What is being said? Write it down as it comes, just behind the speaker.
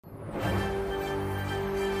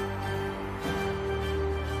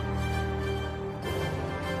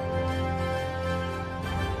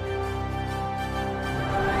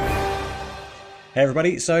Hey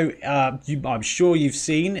everybody, so I'm sure you've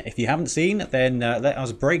seen. If you haven't seen, then let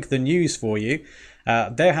us break the news for you.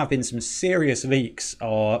 There have been some serious leaks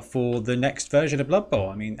for the next version of Blood Bowl.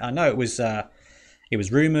 I mean, I know it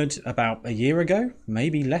was rumored about a year ago,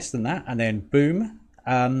 maybe less than that, and then boom.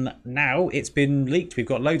 Now it's been leaked. We've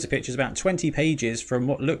got loads of pictures, about 20 pages from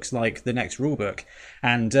what looks like the next rulebook.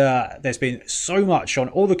 And there's been so much on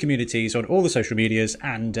all the communities, on all the social medias.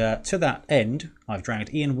 And to that end, I've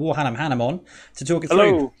dragged Ian Warhannam Hannam on to talk it through.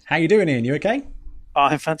 Hello. How you doing, Ian? You okay?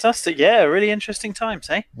 I'm fantastic. Yeah, really interesting times,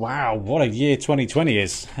 eh? Wow, what a year 2020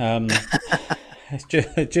 is.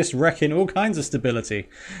 It's just wrecking all kinds of stability.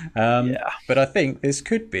 Yeah. But I think this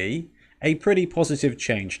could be a pretty positive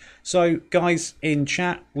change. So, guys, in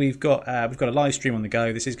chat, we've got a live stream on the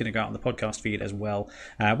go. This is going to go out on the podcast feed as well.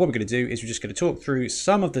 What we're going to do is we're just going to talk through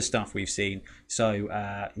some of the stuff we've seen, so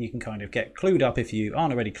you can kind of get clued up if you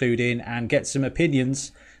aren't already clued in, and get some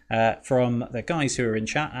opinions from the guys who are in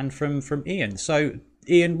chat and from Ian. So,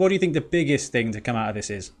 Ian, what do you think the biggest thing to come out of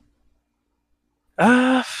this is?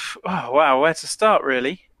 Uh, oh, wow, where to start,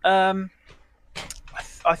 really? I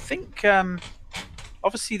think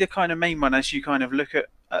obviously the kind of main one, as you kind of look at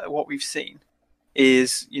what we've seen,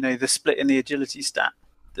 is the split in the agility stat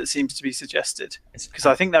that seems to be suggested, because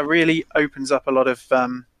I think that really opens up a lot of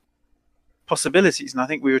possibilities. And I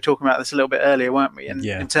think we were talking about this a little bit earlier, weren't we? And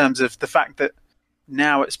in terms of the fact that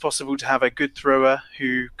now it's possible to have a good thrower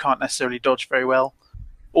who can't necessarily dodge very well,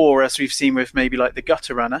 or as we've seen with maybe like the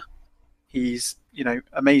gutter runner, he's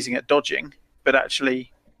amazing at dodging, but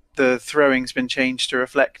actually the throwing's been changed to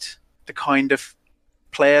reflect the kind of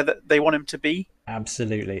player that they want him to be.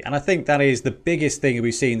 Absolutely. And I think that is the biggest thing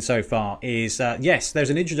we've seen so far is, yes, there's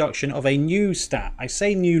an introduction of a new stat. I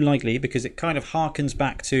say new lightly because it kind of harkens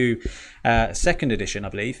back to second edition, I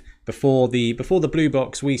believe, before the blue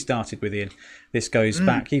box we started with. In this goes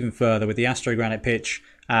back even further with the Astro Granite pitch.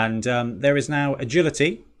 And there is now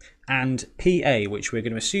agility and PA, which we're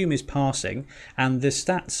going to assume is passing. And the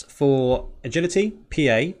stats for agility,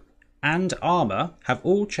 PA, and armor have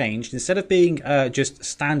all changed. Instead of being just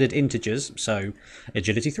standard integers, so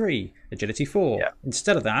agility 3, agility 4,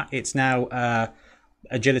 instead of that, it's now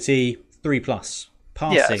agility 3 plus,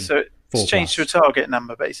 passing. Yeah, so it's changed to a target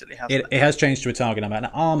number, basically, hasn't it? It has changed to a target number, and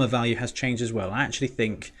armor value has changed as well. I actually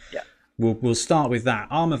think we'll start with that.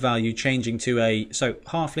 Armor value changing to so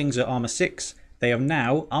halflings are armor 6, they have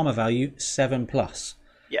now armor value 7 plus.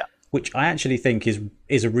 Yeah. Which I actually think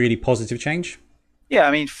is a really positive change. Yeah,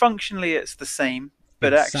 I mean, functionally it's the same,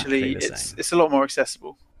 but Exactly actually it's a lot more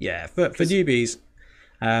accessible. Yeah, for newbies,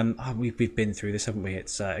 we've been through this, haven't we?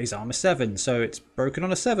 It's armor 7, so it's broken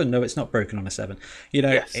on a 7. No, it's not broken on a 7.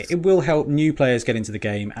 Yes. It will help new players get into the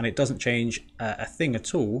game, and it doesn't change a thing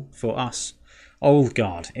at all for us old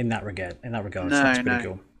guard in that regard. So that's pretty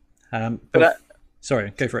cool.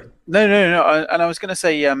 Sorry, go for it. No. And I was going to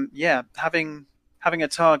say, having a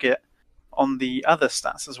target on the other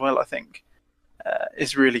stats as well, I think,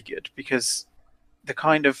 is really good, because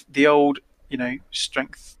the old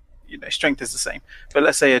strength is the same, but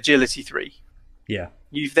let's say agility 3,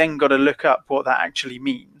 you've then got to look up what that actually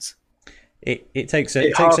means. It takes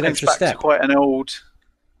an extra back step. to quite an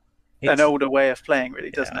older way of playing, really,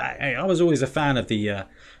 doesn't it? I was always a fan of the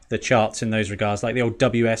charts in those regards, like the old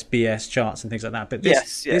WSBS charts and things like that, but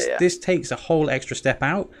this takes a whole extra step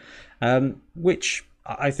out, which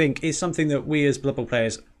I think is something that we as Blood Bowl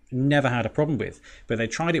players never had a problem with. But they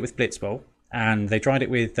tried it with Blitzball, and they tried it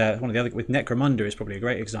with one of the other, with Necromunda is probably a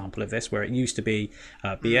great example of this, where it used to be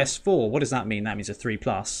BS4. What does that mean? That means a 3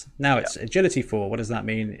 plus. Now it's agility 4. What does that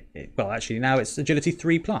mean? Well, actually now it's agility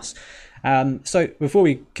 3 plus. So before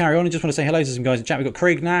we carry on, I just want to say hello to some guys in chat. We've got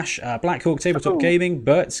Craig Nash, Black Hawk Tabletop Gaming,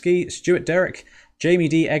 Bert Ski, Stuart Derrick, Jamie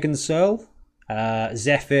D. Egan Searle,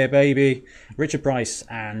 Zephyr Baby, Richard Price,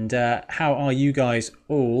 and how are you guys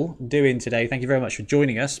all doing today? Thank you very much for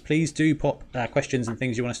joining us. Please do pop questions and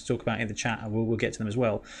things you want us to talk about in the chat, and we'll get to them as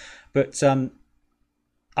well. But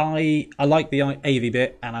I like the AV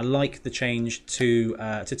bit, and I like the change to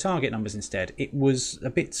target numbers instead. It was a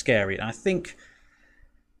bit scary, and I think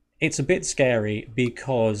it's a bit scary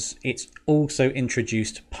because it's also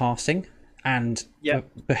introduced passing. And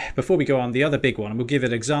before we go on, the other big one, and we'll give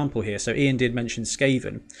an example here. So Ian did mention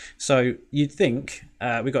Skaven. So you'd think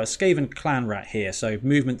we've got a Skaven clan rat here. So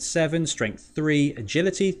movement 7, strength 3,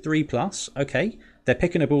 agility 3 plus. Okay, they're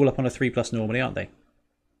picking a ball up on a 3 plus normally, aren't they?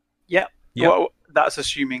 Yeah. Well, that's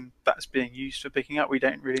assuming that's being used for picking up. We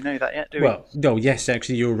don't really know that yet, do we? Well, no, yes,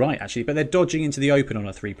 actually, you're right, actually. But they're dodging into the open on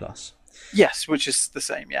a 3 plus. Yes, which is the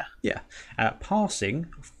same, yeah. Yeah. Passing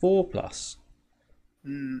 4 plus.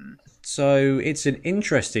 So it's an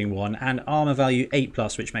interesting one, and armor value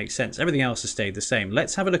 8+, which makes sense. Everything else has stayed the same.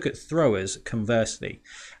 Let's have a look at throwers conversely.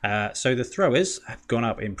 So the throwers have gone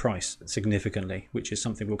up in price significantly, which is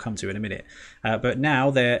something we'll come to in a minute. But now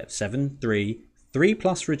they're 7, 3,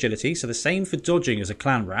 3+ for agility, so the same for dodging as a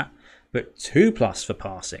clan rat, but 2+ for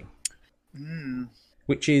passing,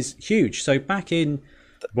 which is huge. So back in,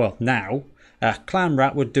 well, now, a clan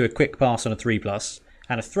rat would do a quick pass on a 3+,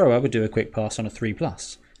 and a thrower would do a quick pass on a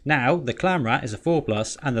 3+. Now, the clan rat is a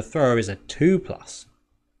 4+, and the thrower is a 2+.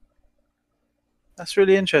 That's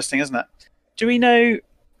really interesting, isn't it? Do we know,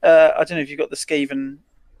 I don't know if you've got the Skaven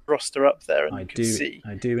roster up there and you can see.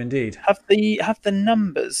 I do indeed. Have the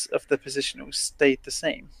numbers of the positionals stayed the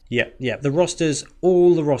same? Yeah.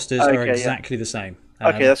 All the rosters are exactly the same.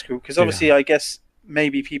 Okay, that's cool. Because obviously, I guess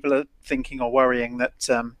maybe people are thinking or worrying that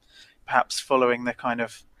perhaps following the kind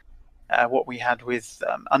of what we had with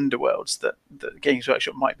Underworlds, that Games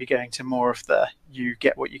Workshop might be going to more of the you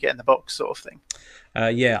get what you get in the box sort of thing.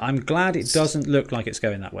 Yeah, I'm glad it doesn't look like it's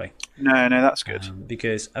going that way. No, that's good.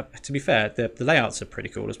 Because, to be fair, the layouts are pretty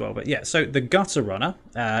cool as well. But yeah, so the Gutter Runner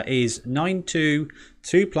is 9-2,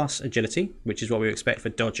 2+ agility, which is what we expect for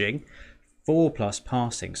dodging, 4+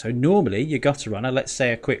 passing. So normally your Gutter Runner, let's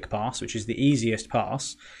say a quick pass, which is the easiest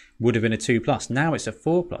pass, would have been a 2+. Now it's a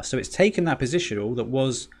 4+. So it's taken that positional that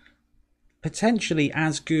was potentially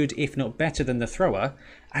as good, if not better, than the thrower,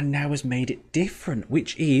 and now has made it different,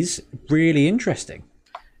 which is really interesting.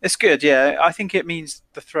 It's good, yeah. I think it means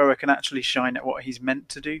the thrower can actually shine at what he's meant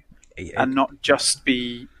to do, and not just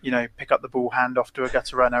be, pick up the ball, hand off to a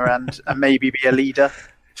gutter runner, and maybe be a leader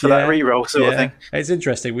for that reroll sort of thing. It's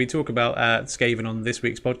interesting. We talk about Skaven on this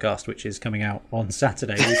week's podcast, which is coming out on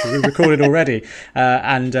Saturday, which we recorded already,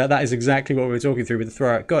 and that is exactly what we were talking through with the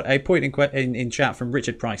thrower. Got a point in chat from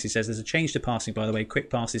Richard Price. He says there's a change to passing, by the way. Quick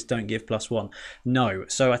passes don't give +1. No.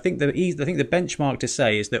 So I think the benchmark to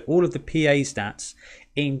say is that all of the PA stats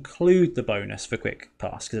include the bonus for quick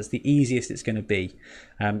pass, because it's the easiest it's going to be.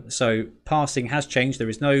 So passing has changed. There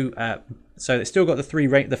is no so it's still got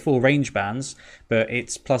the 4 range bands, but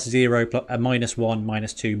it's +0, -1,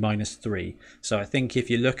 -2, -3. So I think if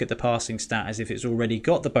you look at the passing stat as if it's already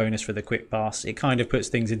got the bonus for the quick pass, it kind of puts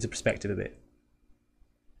things into perspective a bit.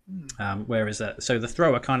 Whereas so the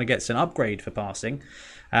thrower kind of gets an upgrade for passing,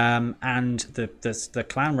 and the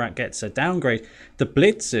clan rat gets a downgrade. The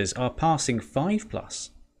blitzers are passing 5+,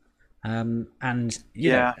 and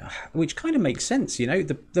you know, which kind of makes sense.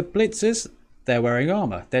 The blitzers, they're wearing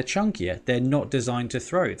armor, they're chunkier, they're not designed to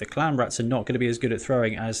throw. The clan rats are not going to be as good at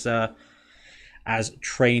throwing as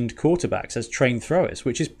trained quarterbacks, as trained throwers,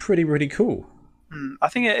 which is pretty cool. I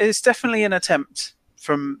think it's definitely an attempt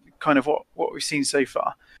from kind of what we've seen so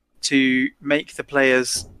far to make the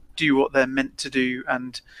players do what they're meant to do,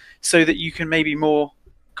 and so that you can maybe more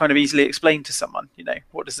kind of easily explain to someone,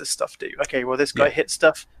 what does this stuff do? Okay, well, this guy hits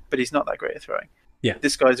stuff, but he's not that great at throwing. Yeah.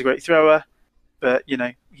 This guy's a great thrower, but,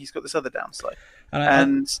 he's got this other downside.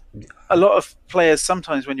 And a lot of players,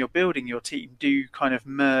 sometimes when you're building your team, do kind of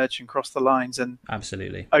merge and cross the lines and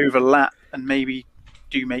absolutely overlap, and maybe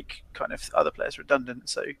do make kind of other players redundant.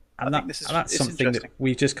 So I think that's something that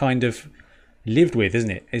we've just kind of lived with,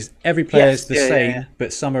 isn't it? Is every player is the same,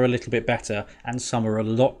 but some are a little bit better and some are a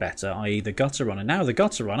lot better, i.e. the gutter runner. Now the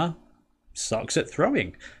gutter runner sucks at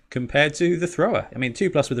throwing compared to the thrower. I mean,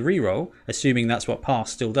 2+ with a reroll, assuming that's what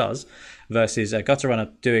pass still does, versus a gutter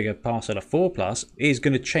runner doing a pass at a 4+, is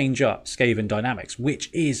going to change up Skaven dynamics,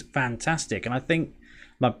 which is fantastic. And I think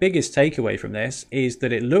my biggest takeaway from this is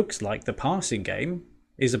that it looks like the passing game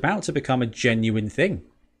is about to become a genuine thing.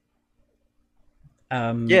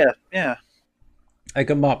 I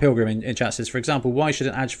got Mark Pilgrim in chat says, for example, why should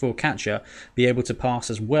an AG4 catcher be able to pass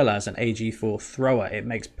as well as an AG4 thrower? It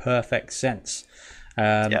makes perfect sense.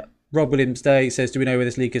 Rob Williams Day says, do we know where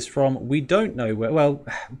this leak is from? We don't know where. Well,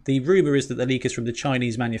 the rumour is that the leak is from the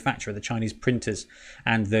Chinese manufacturer, the Chinese printers,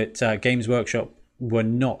 and that Games Workshop were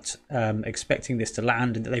not expecting this to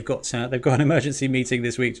land, and that they've got an emergency meeting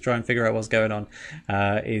this week to try and figure out what's going on.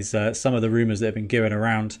 Is some of the rumours that have been going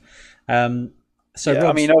around. I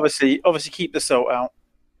mean, obviously keep the salt out.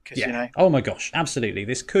 Oh my gosh, absolutely.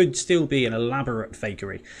 This could still be an elaborate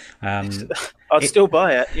fakery. I'd still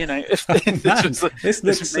buy it, if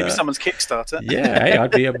this was maybe someone's Kickstarter. Yeah,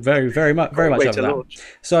 I'd be very much up for that.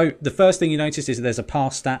 So the first thing you notice is that there's a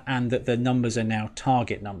pass stat and that the numbers are now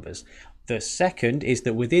target numbers. The second is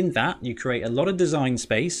that within that you create a lot of design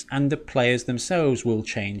space, and the players themselves will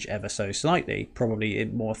change ever so slightly, probably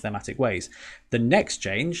in more thematic ways. The next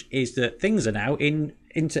change is that things are now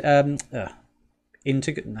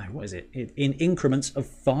what is it? In increments of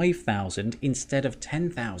 5,000 instead of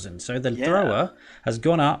 10,000. So the thrower has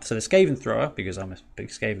gone up. So the Skaven thrower, because I'm a big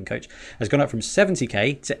Skaven coach, has gone up from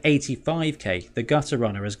 70k to 85k. The gutter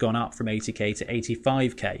runner has gone up from 80k to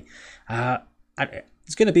 85k.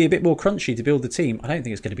 It's going to be a bit more crunchy to build the team. I don't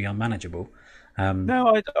think it's going to be unmanageable.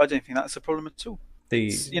 No, I don't think that's a problem at all.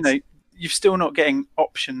 You're still not getting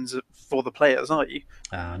options for the players, aren't you?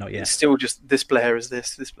 Not yet. It's still just this player is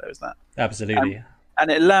this player is that. Absolutely. And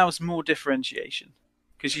it allows more differentiation,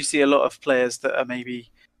 because you see a lot of players that are maybe,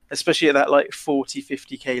 especially at that like 40,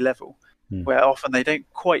 50k level, where often they don't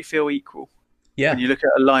quite feel equal. Yeah. When you look at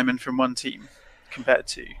a lineman from one team compared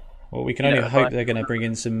to... Well, we can only hope they're going to bring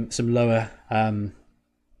in some lower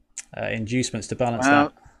inducements to balance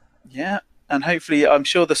that. Yeah. And hopefully, I'm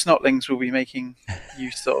sure the Snotlings will be making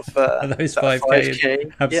use of those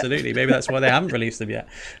 5K. Absolutely. Yeah. Maybe that's why they haven't released them yet.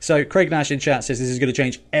 So Craig Nash in chat says this is going to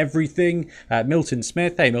change everything. Milton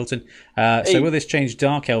Smith. Hey, Milton. So will this change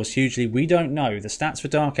Dark Elves hugely? We don't know. The stats for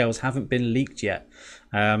Dark Elves haven't been leaked yet.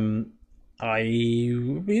 I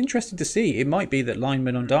would be interested to see. It might be that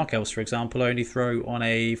linemen on Dark Elves, for example, only throw on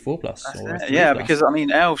a 4+. Or a 3+. Yeah, because,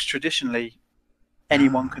 Elves traditionally...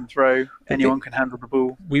 Anyone can throw. Anyone can handle the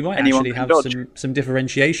ball. We might actually have some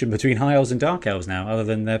differentiation between high elves and dark elves now, other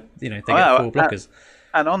than they get 4 blockers.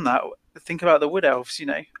 And on that, think about the wood elves.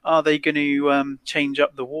 Are they going to change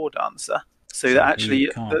up the war dancer so that actually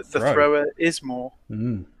the thrower is more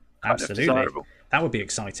absolutely desirable? That would be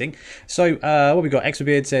exciting. So what we got?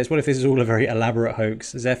 Exobeard says, what if this is all a very elaborate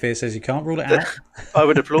hoax? Zephyr says you can't rule it out. I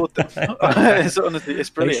would applaud them. Honestly, it's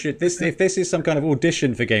brilliant. If this is some kind of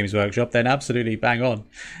audition for Games Workshop, then absolutely bang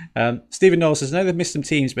on. Stephen Knowles says, no, they've missed some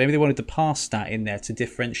teams, but maybe they wanted the pass stat in there to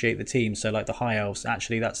differentiate the teams. So like the high elves,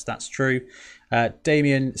 actually that's true.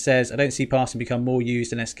 Damien says, I don't see passing become more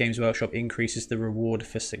used unless Games Workshop increases the reward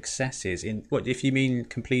for successes. In what if you mean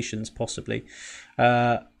completions, possibly.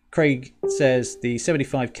 Craig says the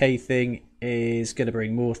 75k thing is going to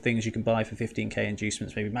bring more things you can buy for 15k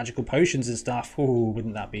inducements, maybe magical potions and stuff. Ooh,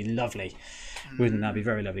 wouldn't that be lovely? Wouldn't that be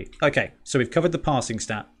very lovely? Okay, so we've covered the passing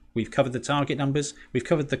stat. We've covered the target numbers. We've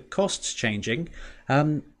covered the costs changing.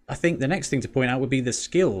 I think the next thing to point out would be the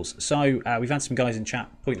skills. So we've had some guys in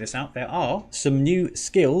chat point this out. There are some new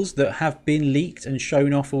skills that have been leaked and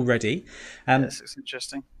shown off already. Yes, it's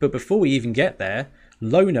interesting. But before we even get there,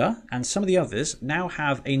 Loner and some of the others now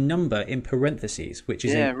have a number in parentheses, which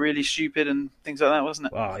is really stupid and things like that, wasn't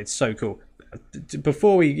it? Oh, it's so cool.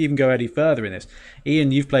 Before we even go any further in this,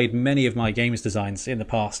 Ian, you've played many of my games designs in the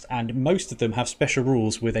past, and most of them have special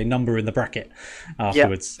rules with a number in the bracket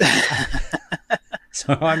afterwards. Yep.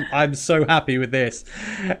 So I'm so happy with this.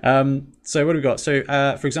 So what have we got? So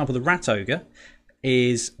for example, the Rat Ogre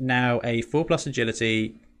is now a 4+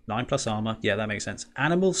 agility, 9+ armor. Yeah, that makes sense.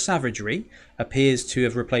 Animal Savagery appears to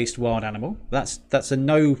have replaced Wild Animal. That's a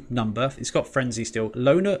no number. It's got Frenzy still.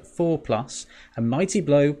 Loner 4+, a Mighty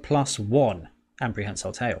Blow +1, and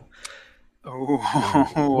Prehensile Tail.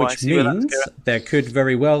 Which means there could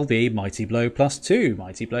very well be Mighty Blow +2,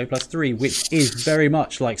 Mighty Blow +3, which is very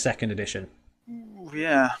much like 2nd edition.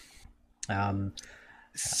 Yeah. And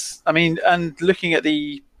looking at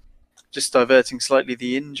just diverting slightly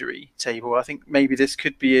the injury table, I think maybe this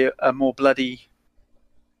could be a more bloody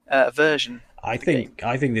version. I think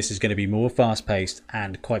this is going to be more fast-paced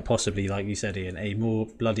and quite possibly, like you said, Ian, a more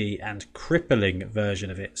bloody and crippling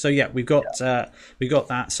version of it. So yeah, we got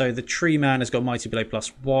that. So the Tree Man has got Mighty Blow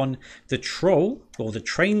 +1. The Troll, or the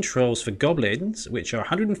Trained Trolls for Goblins, which are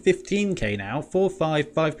 115k now,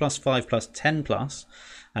 4/5, 5+, 5+,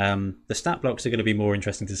 10+. The stat blocks are going to be more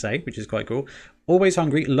interesting to say, which is quite cool. Always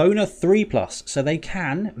Hungry, Loner 3+, so they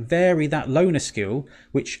can vary that Loner skill,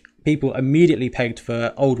 which people immediately pegged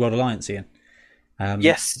for Old World Alliance, Ian.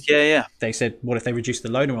 Yes, yeah. They said, what if they reduce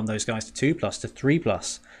the Loner on those guys to 2+, to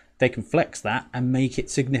 3+? They can flex that and make it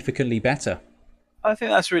significantly better. I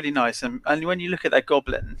think that's really nice. And when you look at their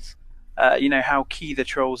goblins, how key the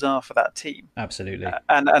trolls are for that team. Absolutely.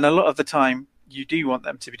 And a lot of the time, you do want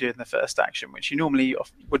them to be doing the first action, which you normally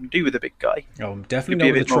wouldn't do with a big guy. Oh, definitely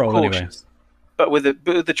not with the troll anyway. But with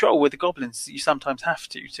the troll, with the goblins, you sometimes have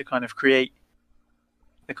to kind of create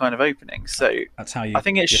the kind of opening. So that's how you. I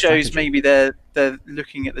think it shows strategy. Maybe they're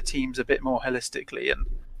looking at the teams a bit more holistically and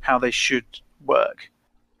how they should work.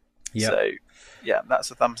 Yeah. So yeah, that's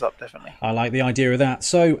a thumbs up, definitely. I like the idea of that.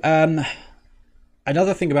 So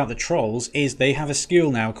another thing about the trolls is they have a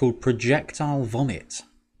skill now called Projectile Vomit.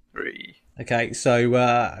 Okay, so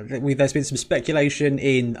there's been some speculation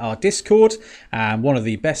in our Discord, and one of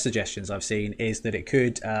the best suggestions I've seen is that it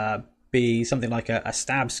could be something like a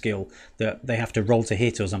stab skill that they have to roll to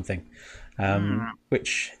hit or something.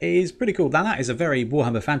 which is pretty cool. Now that is a very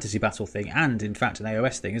Warhammer Fantasy Battle thing, and in fact an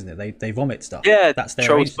AOS thing, isn't it? They vomit stuff. Yeah, that's their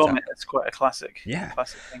Trolls vomit. It's quite a classic.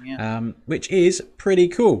 Classic thing. Yeah, which is pretty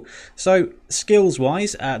cool. So skills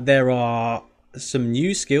wise, there are some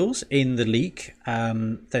new skills in the leak.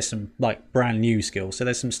 There's some like brand new skills. So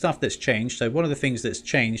there's some stuff that's changed. So one of the things that's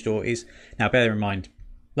changed, or is now, bear in mind,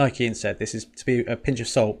 like Ian said, this is to be a pinch of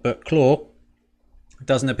salt, but Claw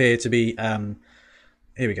doesn't appear to be.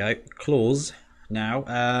 Here we go. Claws.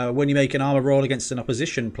 Now, when you make an armor roll against an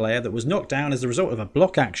opposition player that was knocked down as a result of a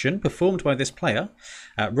block action performed by this player,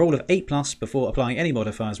 roll of 8+ before applying any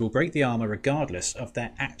modifiers will break the armor regardless of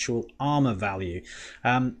their actual armor value.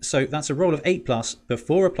 So that's a roll of 8+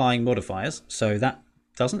 before applying modifiers. So that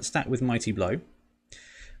doesn't stack with Mighty Blow.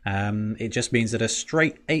 It just means that a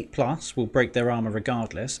straight 8+ will break their armor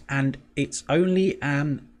regardless, and it's only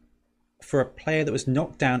for a player that was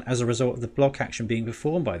knocked down as a result of the block action being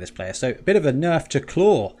performed by this player. So a bit of a nerf to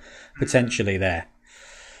Claw potentially there.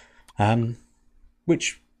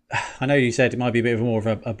 Which I know you said it might be a bit more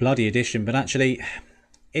of a bloody addition, but actually,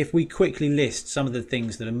 if we quickly list some of the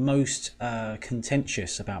things that are most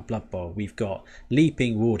contentious about Blood Bowl, we've got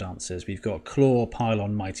Leaping War Dancers, we've got Claw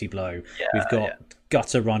Pylon Mighty Blow, we've got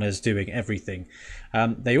Gutter Runners doing everything.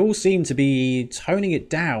 They all seem to be toning it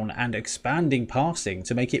down and expanding passing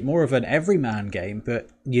to make it more of an everyman game, but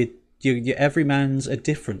your everymans are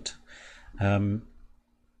different.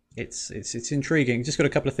 It's intriguing. Just got a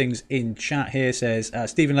couple of things in chat here. Says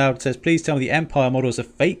Stephen Loud says, please tell me the Empire models are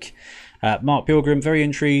fake. Mark Pilgrim, very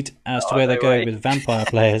intrigued as to where they're going with vampire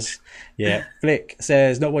players. Yeah. Flick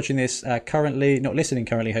says, not watching this currently, not listening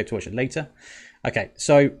currently, hope to watch it later. Okay,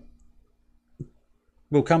 so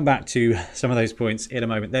we'll come back to some of those points in a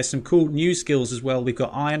moment. There's some cool new skills as well. We've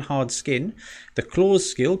got Iron Hard Skin. The Claws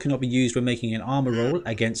skill cannot be used when making an armor roll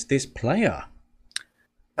against this player.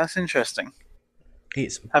 That's interesting.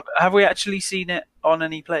 Have we actually seen it on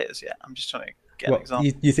any players yet? I'm just trying to get an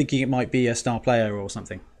example. You're thinking it might be a star player or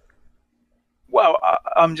something? Well,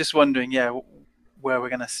 I'm just wondering, where we're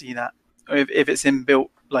going to see that. If it's inbuilt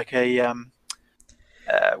like a,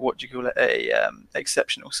 what do you call it, a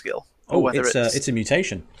exceptional skill. Or whether it's a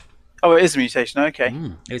mutation. Oh, it is a mutation, okay.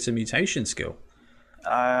 It's a mutation skill.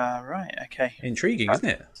 Right, okay. Intriguing, isn't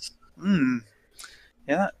it?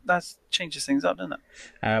 Yeah, that changes things up, doesn't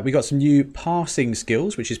it? We got some new passing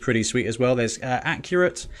skills, which is pretty sweet as well. There's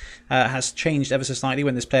Accurate, has changed ever so slightly.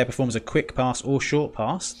 When this player performs a quick pass or short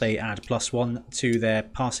pass, they add +1 to their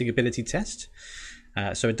passing ability test.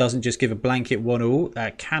 So it doesn't just give a blanket 1-all.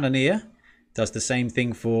 Cannoneer does the same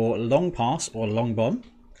thing for long pass or long bomb.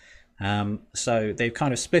 So they've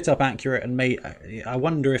kind of split up Accurate and made. I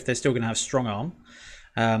wonder if they're still going to have Strong Arm.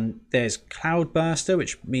 There's Cloudburster,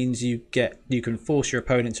 which means you can force your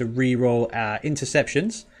opponent to re-roll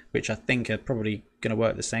interceptions, which I think are probably going to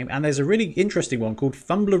work the same. And there's a really interesting one called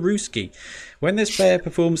Fumblerooski. When this player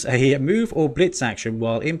performs a move or blitz action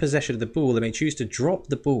while in possession of the ball, they may choose to drop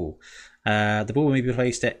the ball. The ball may be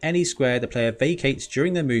placed at any square the player vacates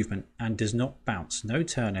during their movement and does not bounce. No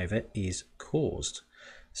turnover is caused.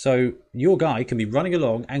 So your guy can be running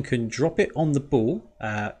along and can drop it on the ball,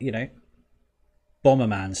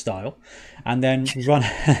 Bomberman style, and then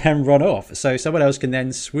run off. So someone else can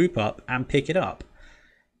then swoop up and pick it up.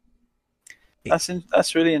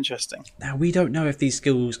 That's really interesting. Now, we don't know if these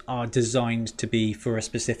skills are designed to be for a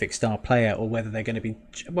specific star player or whether they're going to be...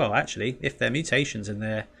 Well, actually, if they're mutations and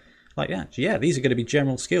they're like, these are going to be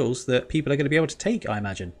general skills that people are going to be able to take, I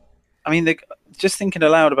imagine. I mean, just thinking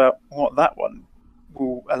aloud about what that one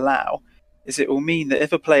will allow is it will mean that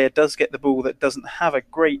if a player does get the ball that doesn't have a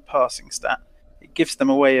great passing stat, it gives them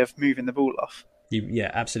a way of moving the ball off. Yeah,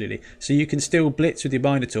 absolutely. So you can still blitz with your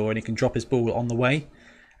Minotaur and he can drop his ball on the way.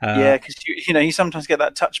 Because you sometimes get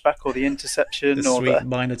that touchback or the interception. The sweet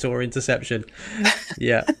Minotaur interception.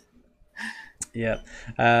 Yeah. Yeah.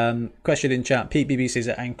 Question in chat. Pete BB says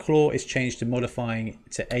that and Claw is changed to modifying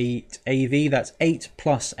to 8 AV. That's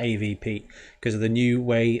 8+ AV, Pete, because of the new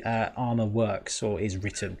way armor works or is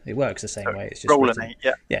written. It works the same way. It's just roll an 8.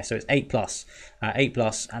 Yeah. Yeah. So it's 8+,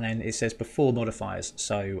 8+, and then it says before modifiers.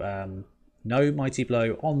 So no Mighty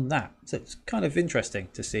Blow on that. So it's kind of interesting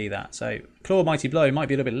to see that. So Claw Mighty Blow might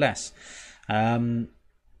be a little bit less.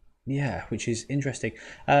 Yeah, which is interesting.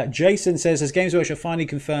 Jason says, has Games Workshop finally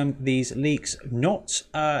confirmed these leaks? Not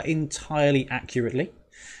entirely accurately.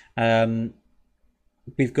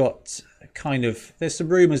 We've got there's some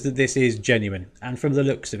rumours that this is genuine. And from the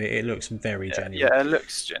looks of it, it looks very genuine. Yeah, it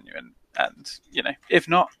looks genuine. And if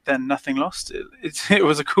not, then nothing lost. It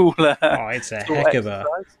was a cool. It's a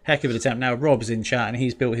heck of an attempt. Now Rob's in chat and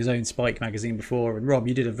he's built his own Spike magazine before. And Rob,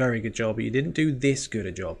 you did a very good job, but you didn't do this good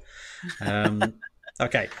a job.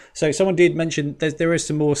 Okay, so someone did mention there is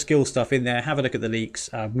some more skill stuff in there. Have a look at the leaks.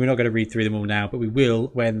 We're not going to read through them all now, but we will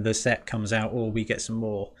when the set comes out or we get some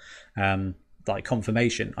more like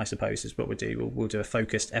confirmation, I suppose, is what we'll do. We'll do a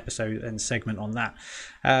focused episode and segment on that.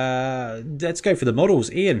 Let's go for the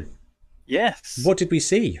models. Ian. Yes. What did we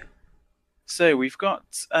see? So we've got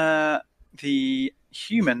the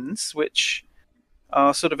humans, which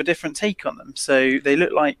are sort of a different take on them. So they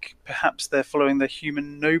look like perhaps they're following the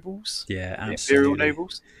human nobles. Yeah, absolutely. The Imperial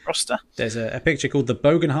nobles roster. There's a picture called the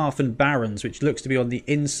Bogenhafen Barons, which looks to be on the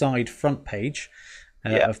inside front page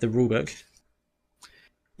of the rulebook.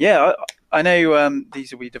 Yeah, I know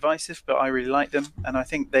these will be divisive, but I really like them. And I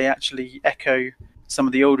think they actually echo some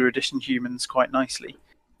of the older edition humans quite nicely,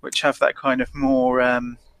 which have that kind of more,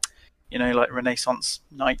 like Renaissance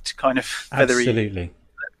knight kind of feathery Absolutely. look.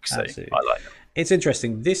 So I like them. It's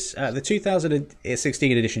interesting. This the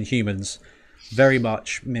 2016 edition humans very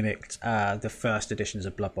much mimicked the first editions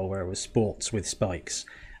of Blood Bowl, where it was sports with spikes.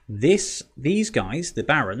 These guys, the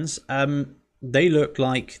Barons, they look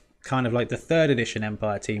like kind of like the third edition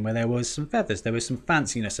Empire team, where there was some feathers, there was some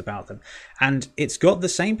fanciness about them, and it's got the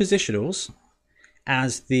same positionals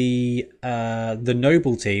as the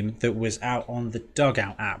Noble team that was out on the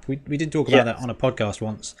Dugout app. We did talk about that on a podcast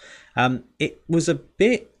once. It was a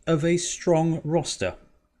bit of a strong roster.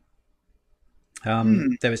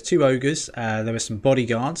 There was 2 ogres, there were some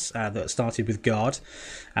bodyguards that started with guard,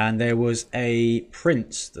 and there was a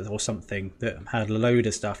prince or something that had a load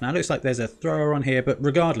of stuff. Now it looks like there's a thrower on here, but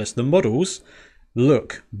regardless, the models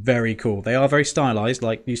look very cool. They are very stylized,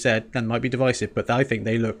 like you said, and might be divisive, but I think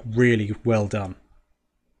they look really well done.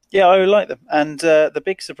 Yeah, I like them. And the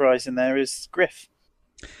big surprise in there is Griff.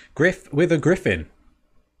 Griff with a griffin.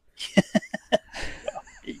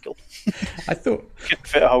 Eagle. I thought couldn't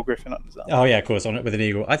fit a whole griffin up. Oh yeah, of course, on it with an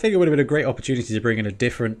eagle. I think it would have been a great opportunity to bring in a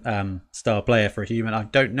different star player for a human. I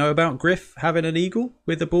don't know about Griff having an eagle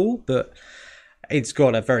with a ball, but it's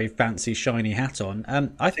got a very fancy shiny hat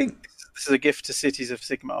on. I think this is a gift to Cities of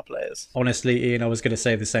Sigmar players. Honestly, Ian, I was going to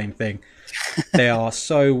say the same thing. They are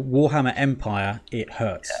so Warhammer Empire, it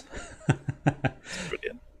hurts. Yeah.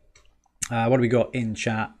 Brilliant. What do we got in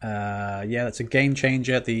chat? That's a game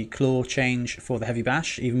changer. The claw change for the Heavy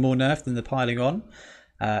Bash, even more nerfed than the piling on.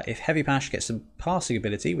 If Heavy Bash gets some passing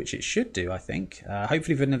ability, which it should do, I think.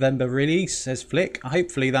 Hopefully for November release, says Flick.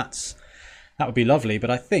 Hopefully that would be lovely.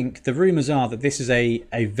 But I think the rumours are that this is a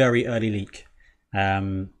very early leak.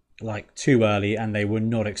 Like too early, and they were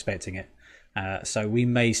not expecting it. So we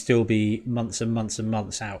may still be months and months and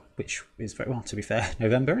months out, which is very well. To be fair,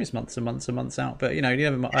 November is months and months and months out. But you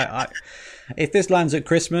never. If this lands at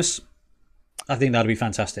Christmas, I think that'd be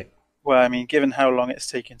fantastic. Well, I mean, given how long it's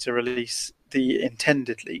taken to release the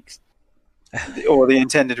intended leaks or the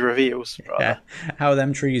intended reveals, rather. Yeah. How are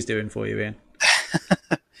them trees doing for you, Ian?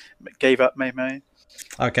 Gave up, May.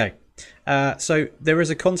 Okay, so there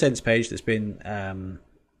is a contents page that's been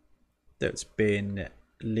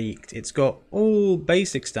leaked. It's got all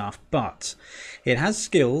basic stuff, but it has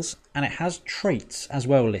skills and it has traits as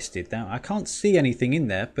well listed. Now I can't see anything in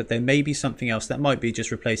there, but there may be something else that might be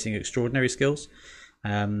just replacing extraordinary skills,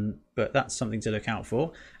 but that's something to look out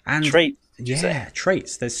for. And traits,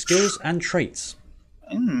 traits. There's skills and traits.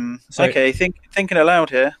 So, okay, thinking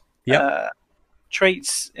aloud here. Yeah.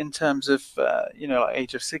 Traits in terms of like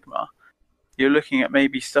Age of Sigmar. You're looking at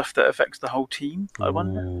maybe stuff that affects the whole team. I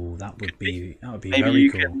wonder. That would be maybe very cool. Maybe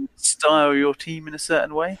you can style your team in a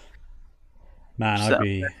certain way. Man, I'd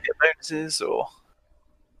be bonuses or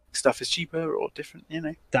stuff is cheaper or different.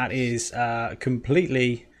 That is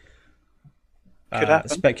completely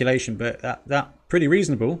speculation, but that pretty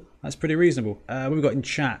reasonable. That's pretty reasonable. What we've got in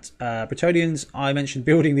chat, Bretonians. I mentioned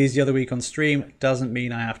building these the other week on stream. Doesn't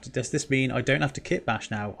mean I have to. Does this mean I don't have to kit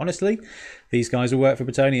bash now? Honestly, these guys will work for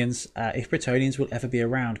Bretonians. If Bretonians will ever be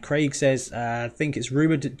around. Craig says, I think it's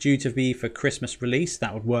rumored due to be for Christmas release.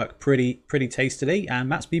 That would work pretty tastily. And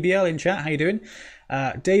Matt's BBL in chat. How you doing?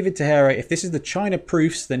 David Tahera, if this is the China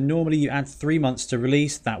proofs, then normally you add 3 months to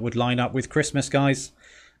release. That would line up with Christmas, guys.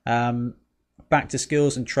 Back to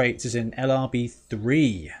skills and traits is in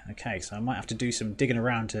LRB3. Okay, so I might have to do some digging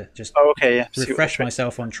around to just refresh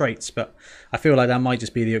myself on traits, but I feel like that might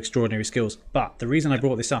just be the extraordinary skills. But the reason I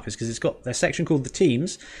brought this up is because it's got their section called the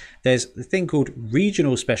teams. There's the thing called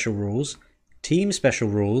regional special rules, team special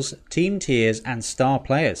rules, team tiers, and star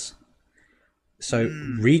players. So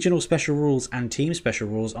regional special rules and team special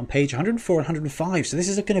rules on page 104 and 105. So this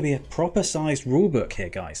is going to be a proper sized rule book here,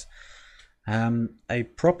 guys. A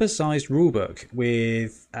proper sized rulebook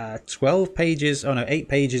with 12 pages, 8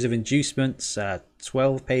 pages of inducements,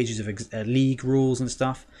 12 pages of league rules and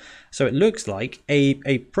stuff. So it looks like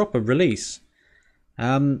a proper release.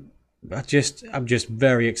 I'm just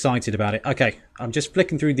very excited about it. Okay, I'm just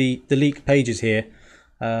flicking through the leaked pages here.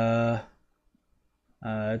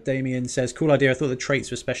 Damien says, cool idea. I thought the traits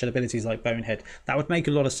were special abilities like Bonehead. That would make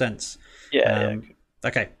a lot of sense. Yeah.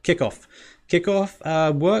 Okay, kickoff.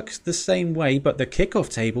 Kickoff works the same way, but the kickoff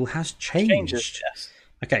table has changed. Changes, yes.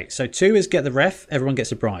 Okay, so 2 is get the ref, everyone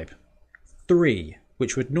gets a bribe. 3,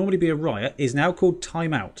 which would normally be a riot, is now called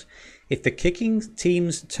timeout. If the kicking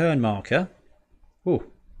team's turn marker...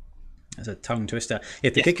 Ooh, that's a tongue twister.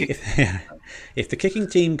 If the kicking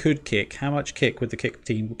team could kick, how much kick would the kick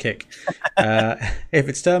team kick? If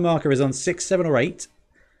its turn marker is on 6, 7 or 8,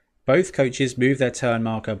 both coaches move their turn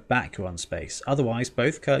marker back 1 space. Otherwise,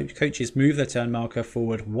 both coaches move their turn marker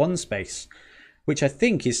forward 1 space, which I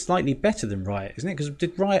think is slightly better than Riot, isn't it? Because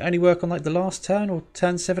did Riot only work on like the last turn or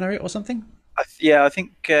turn 7 or 8 or something? I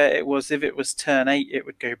think it was, if it was turn 8, it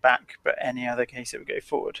would go back, but any other case, it would go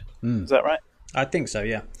forward. Is that right? I think so,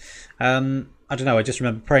 yeah. I don't know. I just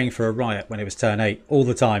remember praying for a Riot when it was turn 8 all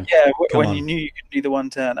the time. Yeah, when you knew you could be the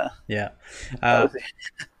one turner. Yeah.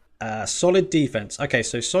 Solid defense. Okay,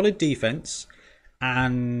 so solid defense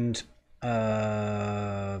and where's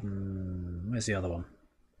the other one?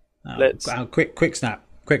 Quick snap.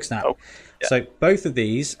 Oh, yeah. So both of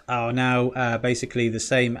these are now basically the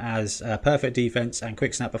same as perfect defense and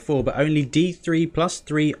quick snap before, but only D3 plus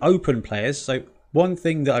 3 open players. So one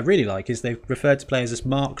thing that I really like is they've referred to players as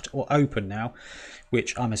marked or open now,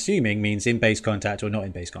 which I'm assuming means in base contact or not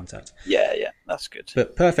in base contact. Yeah, that's good.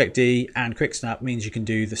 But perfect D and quick snap means you can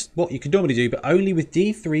do this, what you could normally do, but only with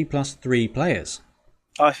D3 plus 3 players.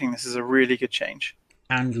 I think this is a really good change.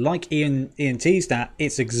 And like Ian T's stat,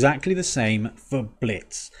 it's exactly the same for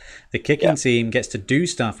Blitz. The kicking team gets to do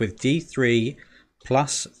stuff with D3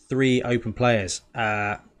 plus 3 open players.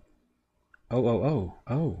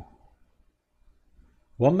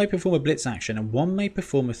 One may perform a blitz action and one may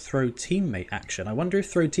perform a throw teammate action. I wonder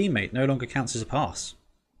if throw teammate no longer counts as a pass.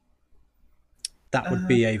 That would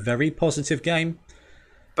be a very positive game.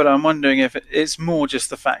 But I'm wondering if it's more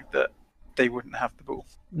just the fact that they wouldn't have the ball.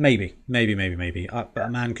 Maybe. But a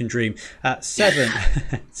man can dream.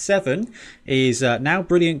 7 is now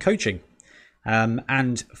brilliant coaching.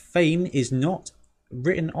 And fame is not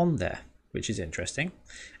written on there, which is interesting.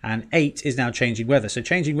 And 8 is now changing weather. So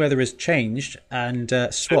changing weather has changed and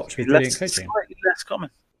swapped with brilliant coaching. Slightly less common.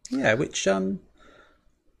 Yeah, which I don't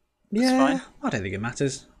think it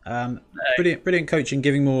matters. No. Brilliant coaching,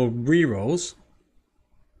 giving more rerolls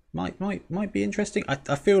might be interesting.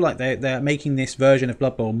 I feel like they're making this version of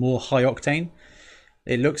Blood Bowl more high octane.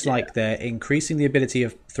 It looks like they're increasing the ability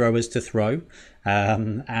of throwers to throw,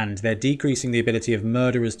 and they're decreasing the ability of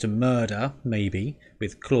murderers to murder, maybe,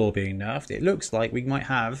 with Claw being nerfed. It looks like we might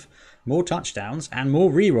have more touchdowns, and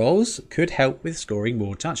more rerolls could help with scoring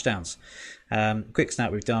more touchdowns. Quick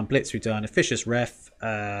snap we've done, blitz we've done, officious ref.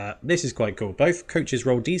 This is quite cool. Both coaches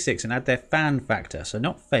roll d6 and add their fan factor, so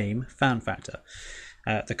not fame, fan factor.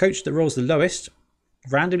 The coach that rolls the lowest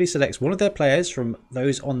randomly selects one of their players from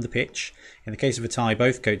those on the pitch. In the case of a tie,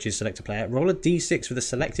 both coaches select a player. Roll a d6 for the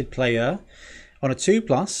selected player. On a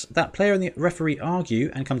 2+, that player and the referee argue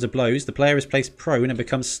and come to blows. The player is placed prone and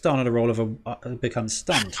becomes stunned on a roll of a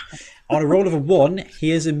on a roll of a 1, he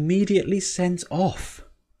is immediately sent off.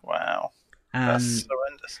 Wow. That's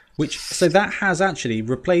horrendous. So that has actually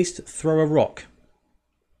replaced throw a rock.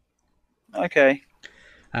 Okay.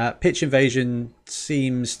 Pitch invasion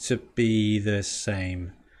seems to be the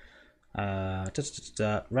same.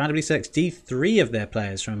 Randomly selects D3 of their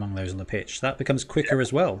players from among those on the pitch. That becomes quicker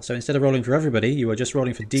as well. So instead of rolling for everybody, you are just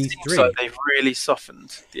rolling for D3. So they've really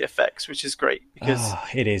softened the effects, which is great because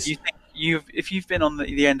it is. If you've been on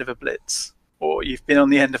the end of a blitz or you've been on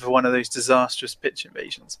the end of one of those disastrous pitch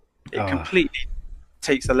invasions, it completely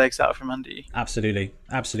takes the legs out from under you. Absolutely.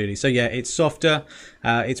 So yeah, it's softer.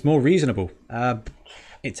 It's more reasonable.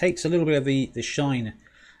 It takes a little bit of the shine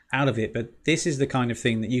out of it, but this is the kind of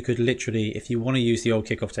thing that you could literally, if you want to use the old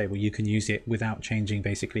kickoff table, you can use it without changing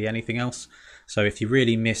basically anything else. So if you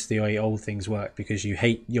really miss the way old things work because you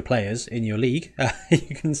hate your players in your league,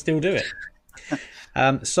 you can still do it.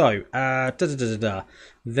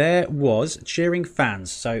 There was cheering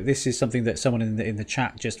fans. So this is something that someone in the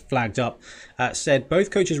chat just flagged up. Said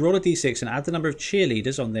both coaches roll a d6 and add the number of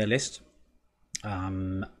cheerleaders on their list.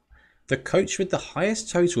 The coach with the highest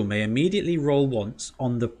total may immediately roll once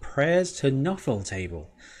on the prayers to Nuffle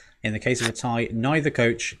table. In the case of a tie, neither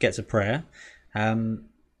coach gets a prayer.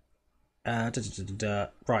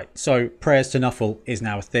 Right, so prayers to Nuffle is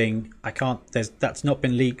now a thing. I can't. That's not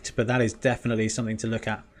been leaked, but that is definitely something to look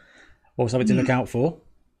at or something to look out for.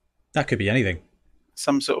 That could be anything.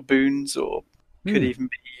 Some sort of boons, or could even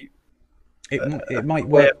be. It might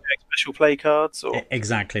work. Special play cards, or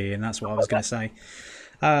exactly, and that's what I was going to say.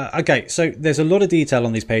 Okay, so there's a lot of detail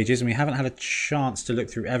on these pages, and we haven't had a chance to look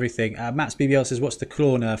through everything. Matt's BBL says, "What's the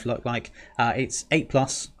claw nerf look like?" It's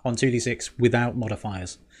 8+ on 2d6 without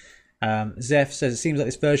modifiers. Zeph says it seems like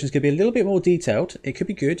this version is going to be a little bit more detailed. It could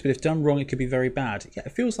be good, but if done wrong, it could be very bad. Yeah,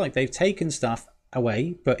 it feels like they've taken stuff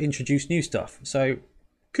away but introduced new stuff. So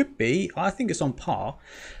could be. I think it's on par.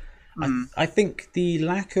 I think the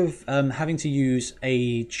lack of having to use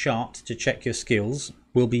a chart to check your skills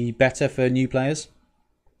will be better for new players.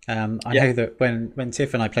 I know that when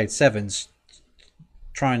Tiff and I played Sevens,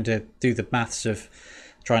 trying to do the maths of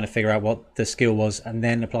trying to figure out what the skill was and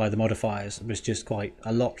then apply the modifiers was just quite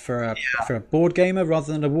a lot for a board gamer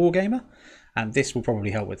rather than a war gamer, and this will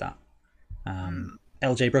probably help with that.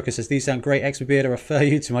 LJ Brooker says, "These sound great, XBeard. I refer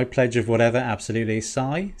you to my pledge of whatever." Absolutely.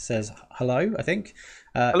 Sai says hello, I think.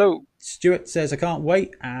 Hello. Stuart says, "I can't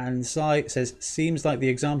wait," and Sai says, "Seems like the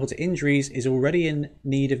example to injuries is already in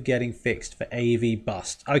need of getting fixed for AV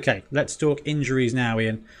bust." Okay, let's talk injuries now,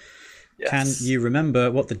 Ian. Yes. Can you remember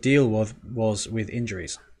what the deal was with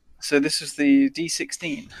injuries? So this is the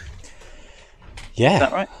D16. Yeah, is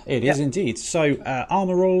that right? It is indeed. So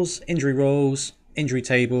armor rolls, injury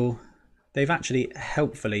table. They've actually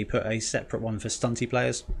helpfully put a separate one for stunty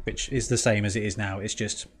players, which is the same as it is now. It's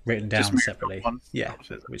just written down separately. Yeah,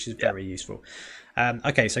 which is very useful.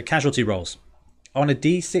 Okay, so casualty rolls. On a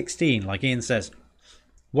D16, like Ian says,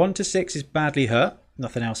 1 to 6 is badly hurt.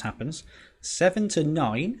 Nothing else happens. 7 to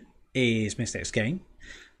 9 is miss next game.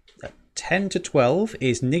 10 to 12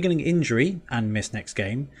 is niggling injury and miss next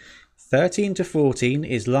game. 13 to 14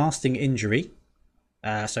 is lasting injury.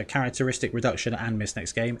 So characteristic reduction and miss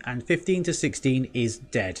next game. And 15 to 16 is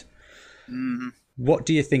dead. What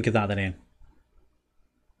do you think of that then, Ian?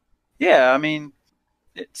 Yeah, I mean,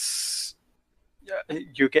 it's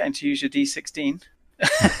you're getting to use your D16.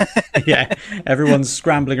 Yeah, everyone's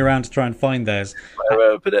scrambling around to try and find theirs.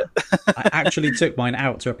 Where put it? I actually took mine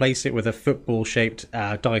out to replace it with a football-shaped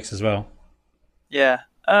dice as well. Yeah,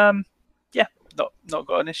 not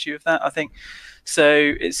got an issue with that. I think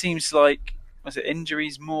so. It seems like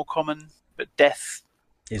injuries more common, but death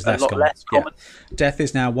is less common. Death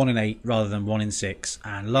is now 1 in 8 rather than 1 in 6,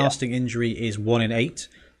 and lasting injury is 1 in 8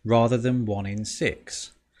 rather than 1 in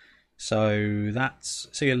 6. So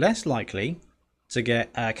you're less likely to get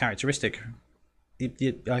a characteristic.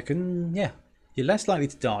 You're less likely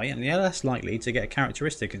to die, and you're less likely to get a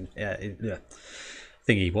characteristic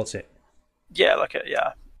thingy. What's it? Yeah,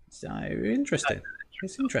 So interesting.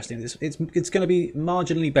 It's interesting. It's going to be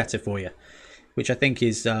marginally better for you, which I think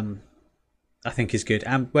is good.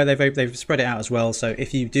 And where they've spread it out as well. So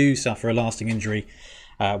if you do suffer a lasting injury,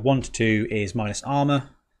 1 to 2 is minus armor,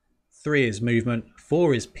 3 is movement,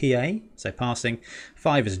 4 is PA, so passing,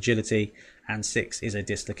 5 is agility, and 6 is a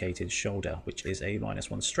dislocated shoulder, which is a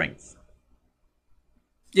 -1 strength.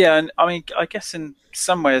 Yeah, and I mean, I guess in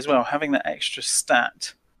some way as well, having that extra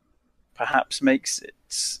stat perhaps makes it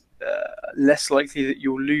less likely that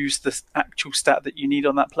you'll lose the actual stat that you need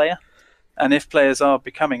on that player. And if players are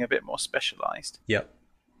becoming a bit more specialized,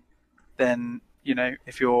 then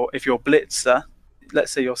if your blitzer,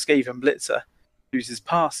 let's say your Skaven blitzer, loses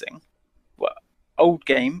passing, well, old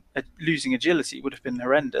game losing agility would have been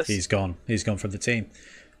horrendous. He's gone from the team.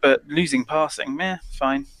 But losing passing,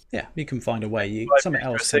 fine. Yeah, you can find a way. Something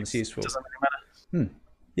else seems useful. Doesn't really matter.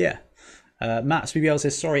 Yeah. Matt's BBL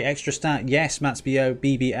says, "Sorry, extra stat." Yes, Matt's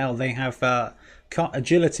BBL, they have cut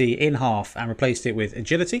agility in half and replaced it with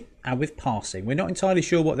agility and with passing. We're not entirely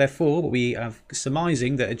sure what they're for, but we are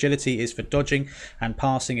surmising that agility is for dodging and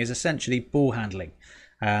passing is essentially ball handling.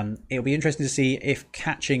 It'll be interesting to see if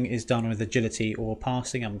catching is done with agility or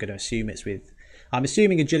passing. I'm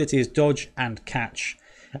assuming agility is dodge and catch,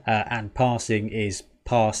 and passing is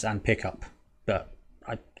pass and pick up. But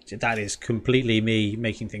that is completely me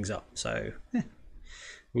making things up. So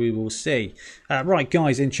we will see. Right,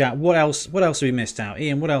 guys in chat, what else have we missed out?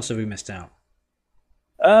 Ian, what else have we missed out?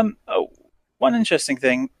 One interesting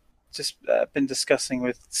thing, just been discussing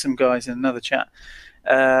with some guys in another chat,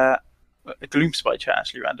 a Gloomspy chat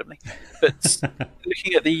actually randomly, but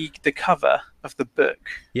looking at the cover of the book.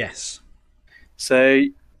 Yes. So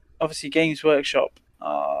obviously Games Workshop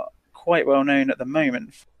are quite well known at the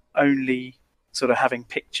moment for only sort of having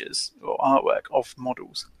pictures or artwork of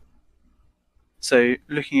models. So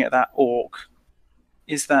looking at that orc,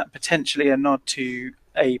 is that potentially a nod to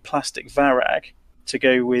a plastic Varag to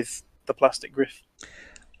go with the plastic griff.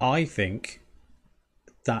 I think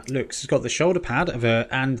that looks. It's got the shoulder pad of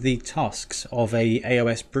and the tusks of a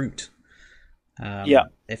AOS brute.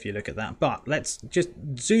 If you look at that, but let's just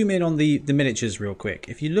zoom in on the miniatures real quick.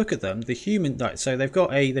 If you look at them, the human, so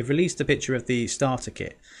they've released a picture of the starter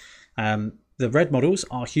kit. The red models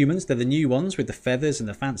are humans. They're the new ones with the feathers and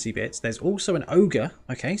the fancy bits. There's also an ogre.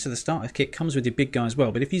 Okay, so the starter kit comes with the big guy as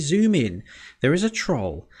well. But if you zoom in, there is a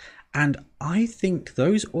troll, and I think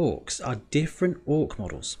those orcs are different orc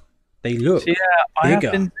models. They look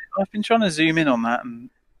bigger. I've been trying to zoom in on that and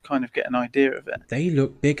kind of get an idea of it. They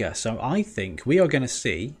look bigger, so I think we are going to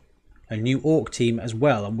see a new orc team as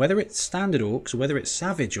well, and whether it's standard orcs or whether it's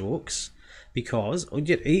savage orcs, because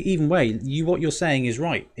even way, what you're saying is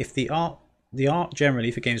right. If the art generally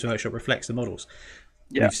for Games Workshop reflects the models,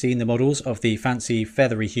 we've seen the models of the fancy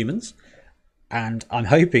feathery humans, and I'm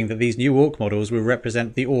hoping that these new orc models will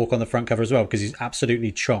represent the orc on the front cover as well, because he's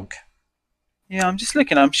absolutely chonk. Yeah, I'm just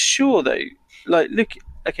looking. I'm sure though. Like, look.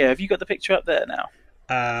 Okay, have you got the picture up there now?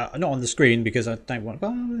 Not on the screen because I don't want.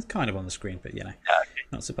 Well, it's kind of on the screen, but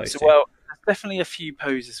not supposed to. Well, there's definitely a few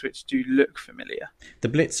poses which do look familiar. The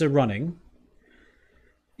Blitz are running.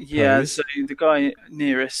 Yeah, pose. So the guy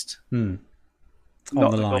nearest on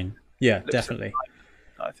the line. Yeah, definitely.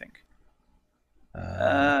 I think.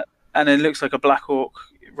 And it looks like a black orc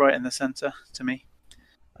right in the centre to me.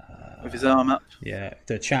 With his arm up. Yeah,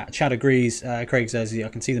 the chat agrees. Craig says, I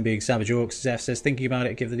can see them being savage orcs. Zeph says, thinking about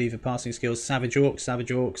it, give the need for passing skills. Savage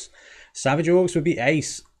orcs would be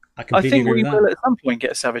ace. I think we will at some point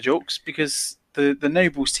get savage orcs, because the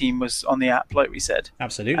Nobles team was on the app, like we said.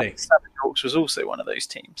 Absolutely. And savage orcs was also one of those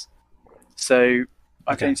teams. So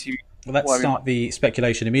I don't see. Well, let's start the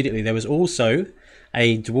speculation immediately. There was also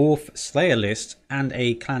a Dwarf Slayer list and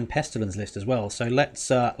a Clan Pestilence list as well. So let's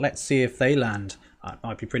see if they land.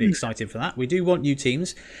 I'd be pretty excited for that. We do want new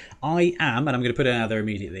teams. I am, and I'm going to put it out there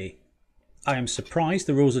immediately, I am surprised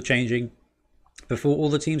the rules are changing before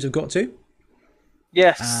all the teams have got to.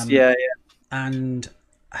 Yes, And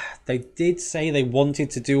they did say they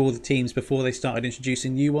wanted to do all the teams before they started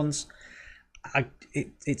introducing new ones.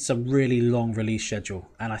 It's a really long release schedule,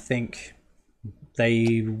 and I think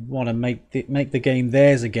they want to make the game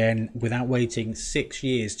theirs again without waiting 6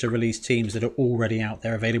 years to release teams that are already out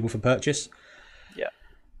there available for purchase.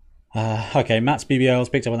 Okay, Matt's BBL's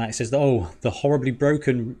picked up on that. He says, the horribly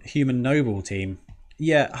broken human noble team.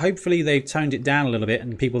 Yeah, hopefully they've toned it down a little bit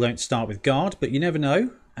and people don't start with guard, but you never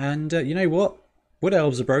know. And you know what? Wood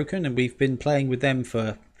elves are broken, and we've been playing with them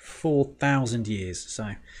for 4,000 years,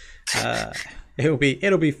 so it'll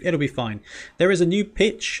be fine. There is a new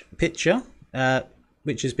picture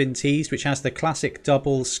which has been teased, which has the classic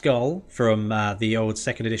double skull from the old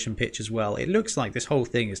second edition pitch as well. It looks like this whole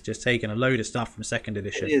thing has just taken a load of stuff from second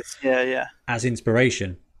edition. It is, yeah. As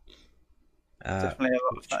inspiration. Definitely a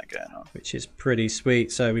lot of that going on. Which is pretty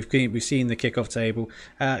sweet. So we've seen the kickoff table.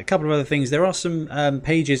 A couple of other things. There are some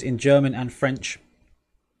pages in German and French.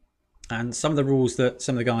 And some of the rules that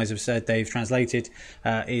some of the guys have said they've translated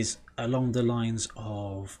is along the lines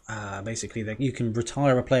of basically that you can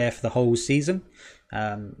retire a player for the whole season.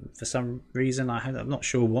 For some reason, I'm not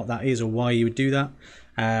sure what that is or why you would do that.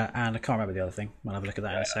 And I can't remember the other thing. We'll have a look at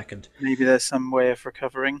that in a second. Maybe there's some way of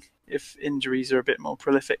recovering if injuries are a bit more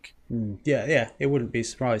prolific. Yeah, it wouldn't be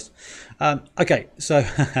surprised. Okay, so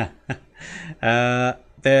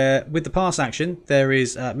there with the pass action, there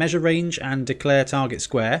is measure range and declare target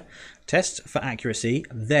square, test for accuracy,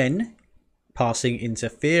 then passing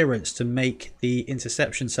interference to make the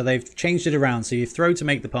interception. So they've changed it around. So you throw to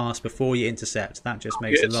make the pass before you intercept. That just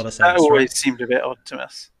makes a lot of sense. That always seemed a bit odd to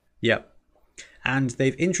us. Yep. And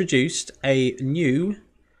they've introduced a new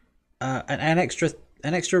an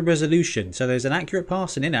extra resolution. So there's an accurate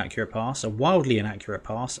pass, an inaccurate pass, a wildly inaccurate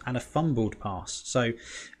pass, and a fumbled pass. So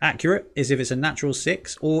accurate is if it's a natural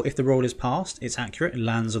 6, or if the roll is passed, it's accurate, it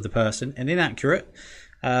lands on the person. And inaccurate,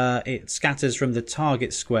 it scatters from the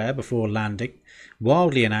target square before landing.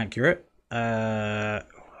 Wildly inaccurate, I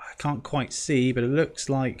can't quite see, but it looks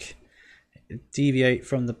like deviate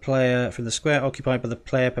from the square occupied by the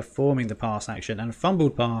player performing the pass action. And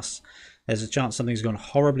fumbled pass, there's a chance something's gone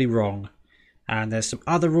horribly wrong. And there's some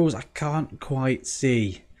other rules I can't quite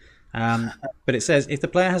see. But it says if the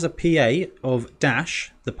player has a PA of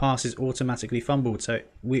dash, the pass is automatically fumbled. So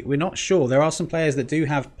we're not sure. There are some players that do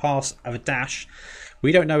have pass of a dash.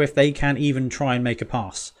 We don't know if they can even try and make a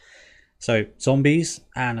pass. So zombies,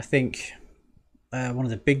 and I think one of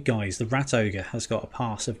the big guys, the rat ogre, has got a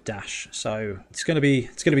pass of dash. So it's going to be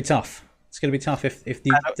tough. It's going to be tough if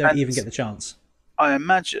you don't even get the chance. I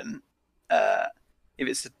imagine if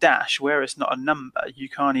it's a dash where it's not a number, you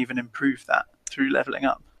can't even improve that. through leveling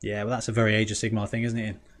up. Yeah, well, that's a very Age of Sigmar thing, isn't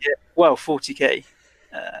it? Yeah, well, 40k.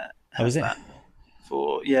 Oh, is it? That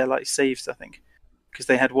for like saves, I think, because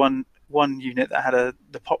they had one unit that had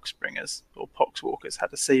the Poxbringers or Poxwalkers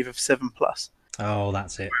had a save of 7+. Oh,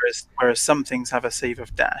 that's it. Whereas some things have a save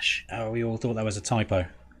of dash. Oh, we all thought that was a typo.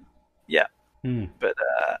 Yeah, but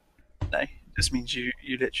no, it just means you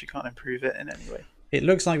literally can't improve it in any way. It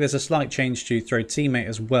looks like there's a slight change to throw teammate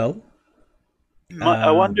as well.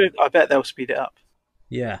 I wonder. I bet they'll speed it up.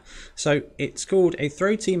 Yeah. So it's called a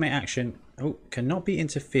throw teammate action. Oh, cannot be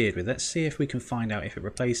interfered with. Let's see if we can find out if it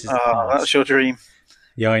replaces the pass. That's your dream.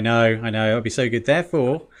 Yeah, I know. It would be so good.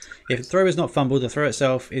 Therefore, if the throw is not fumbled, the throw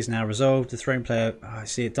itself is now resolved. The thrown player. I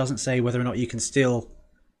see. It doesn't say whether or not you can still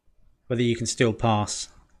pass.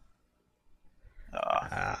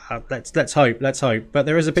 Let's hope. But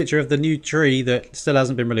there is a picture of the new tree that still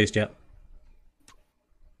hasn't been released yet.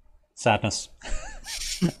 Sadness.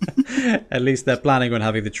 At least they're planning on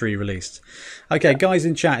having the tree released. Okay, guys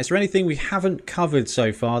in chat, is there anything we haven't covered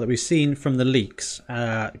so far that we've seen from the leaks?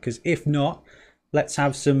 Because if not, let's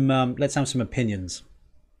have some opinions.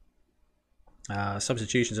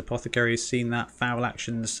 Substitutions, apothecaries, seen that. Foul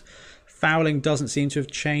actions, fouling doesn't seem to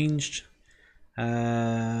have changed.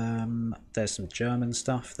 There's some German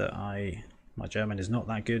stuff that my German is not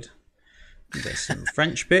that good. There's some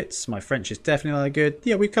French bits. My French is definitely not that good.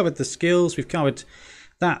 Yeah, we've covered the skills. We've covered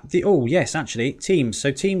that. Oh yes, actually, teams.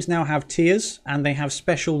 So teams now have tiers and they have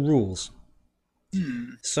special rules.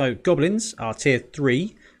 So goblins are tier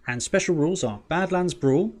 3 and special rules are Badlands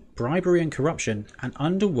Brawl, Bribery and Corruption, and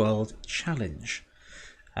Underworld Challenge.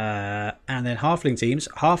 And then halfling teams,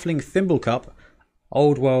 Halfling Thimble Cup,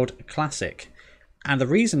 Old World Classic. And the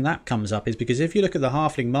reason that comes up is because if you look at the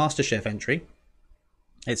Halfling MasterChef entry,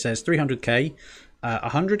 it says 300k,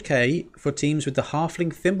 100k for teams with the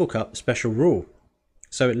Halfling Thimble Cup special rule.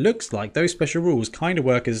 So it looks like those special rules kind of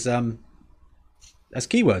work as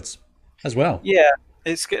keywords as well. Yeah,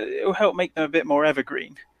 it'll help make them a bit more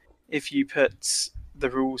evergreen if you put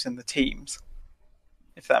the rules in the teams,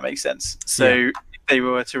 if that makes sense. So if they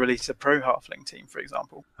were to release a pro Halfling team, for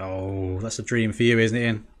example. Oh, that's a dream for you, isn't it,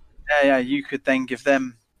 Ian? Yeah, you could then give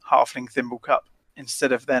them Halfling Thimble Cup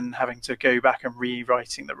instead of then having to go back and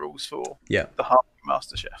rewriting the rules for the Halfling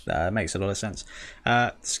MasterChef. That makes a lot of sense.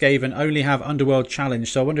 Skaven only have Underworld Challenge,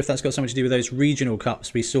 so I wonder if that's got something to do with those regional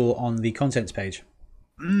cups we saw on the contents page.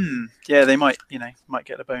 Yeah, they might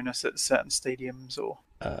get a bonus at certain stadiums or.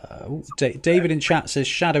 David in chat says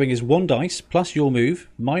shadowing is 1 dice plus your move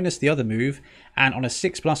minus the other move, and on a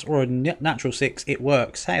 6+ or a natural 6 it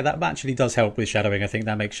works. Hey, that actually does help with shadowing. I think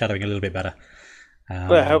that makes shadowing a little bit better.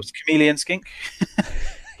 Well, it helps Chameleon Skink.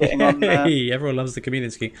 Everyone loves the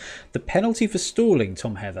Chameleon Skink. The penalty for stalling,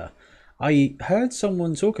 Tom Heather. I heard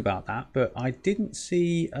someone talk about that, but I didn't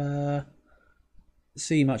see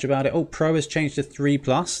much about it. Oh, Pro has changed to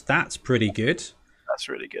 3+. That's pretty good. That's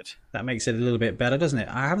really good. That makes it a little bit better, doesn't it?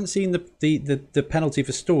 I haven't seen the penalty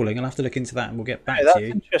for stalling. I'll have to look into that and we'll get back to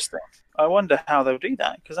you. That's interesting. I wonder how they'll do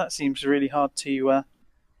that, because that seems really hard to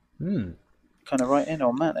kind of write in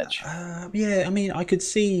or manage. Yeah, I mean, I could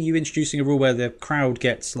see you introducing a rule where the crowd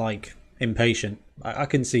gets impatient. I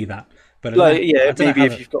can see that. But maybe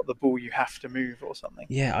if you've got the ball, you have to move or something.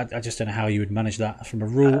 Yeah, I just don't know how you would manage that from a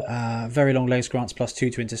rule. Very long legs grants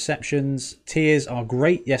 +2 to interceptions. Tiers are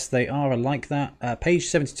great. Yes, they are. I like that. Page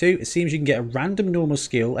 72. It seems you can get a random normal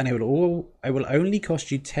skill, and it will only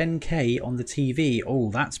cost you 10k on the TV.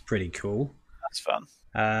 Oh, that's pretty cool. That's fun.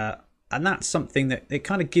 And that's something that it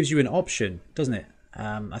kind of gives you an option, doesn't it?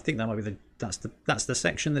 I think that might be that's the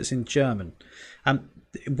section that's in German.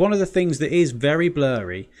 One of the things that is very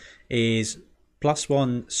blurry is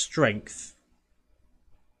 +1 strength.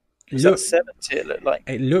 Is that 70 it look like?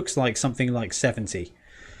 It looks like something like 70,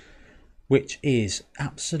 which is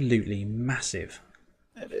absolutely massive.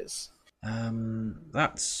 It is. I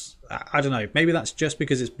don't know, maybe that's just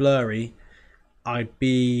because it's blurry. I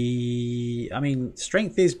mean,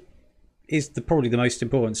 strength is probably the most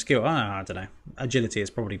important skill. I don't know. Agility is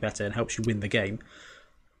probably better and helps you win the game.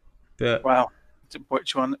 But wow.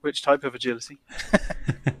 Which type of agility?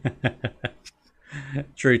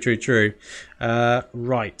 True.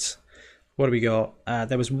 Right. What do we got?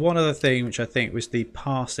 There was one other thing which I think was the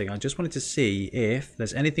passing. I just wanted to see if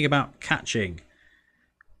there's anything about catching.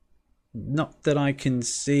 Not that I can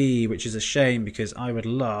see, which is a shame because I would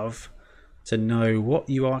love to know what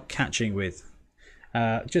you are catching with.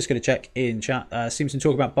 Just going to check in chat. Seems to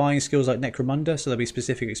talk about buying skills like Necromunda, so there'll be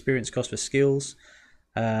specific experience cost for skills.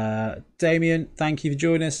 Damien, thank you for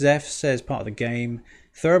joining us. Zeph says part of the game.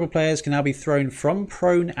 Throwable players can now be thrown from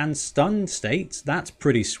prone and stunned states. That's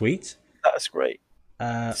pretty sweet. That's great.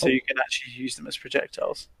 So you can actually use them as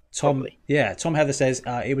projectiles. Tom Heather says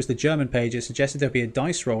it was the German page. It suggested there'd be a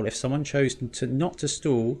dice roll if someone chose not to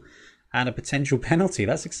stall and a potential penalty.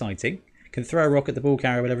 That's exciting. Can throw a rock at the ball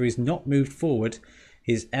carrier whenever he's not moved forward.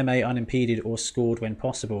 His MA unimpeded or scored when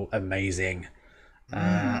possible. Amazing.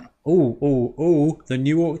 The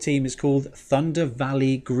New Orc team is called Thunder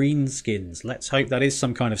Valley Greenskins. Let's hope that is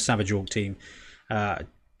some kind of Savage Orc team.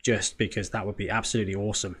 Just because that would be absolutely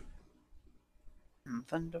awesome.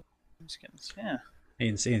 Thunder Greenskins, yeah.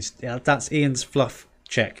 That's Ian's fluff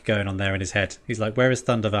check going on there in his head. He's like, where is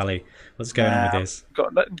Thunder Valley? What's going on with this?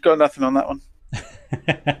 Got nothing on that one.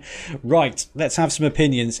 Right, let's have some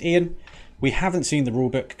opinions. Ian, we haven't seen the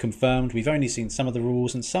rulebook confirmed. We've only seen some of the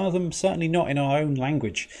rules, and some of them certainly not in our own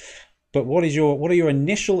language. But what are your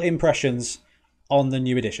initial impressions on the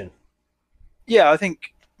new edition? Yeah, I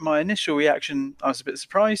think my initial reaction, I was a bit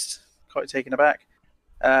surprised, quite taken aback.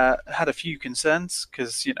 Had a few concerns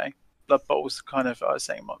because, Blood Bowl's kind of, I was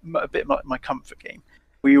saying, a bit like my comfort game.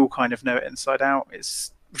 We all kind of know it inside out.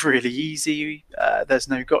 It's really easy. There's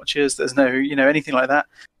no gotchas. There's no, anything like that.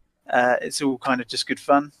 It's all kind of just good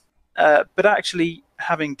fun. But actually,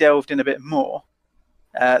 having delved in a bit more,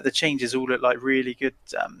 the changes all look like really good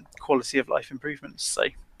quality of life improvements. So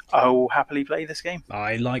I will happily play this game.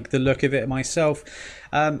 I like the look of it myself.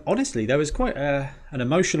 Honestly, there was quite an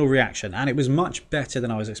emotional reaction, and it was much better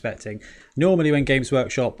than I was expecting. Normally when Games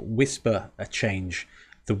Workshop whisper a change,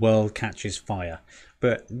 the world catches fire.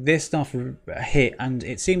 But this stuff hit, and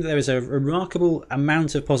it seemed that there was a remarkable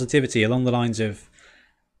amount of positivity along the lines of,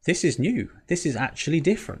 this is new, this is actually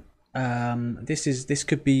different. This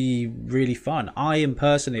could be really fun. I am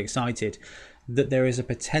personally excited that there is a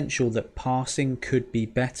potential that passing could be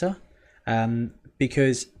better,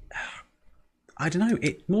 because I don't know,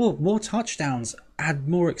 more touchdowns add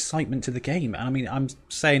more excitement to the game. I mean, I'm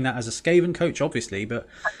saying that as a Skaven coach, obviously, but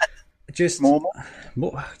just more.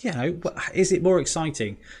 Is it more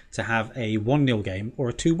exciting to have a 1-0 game or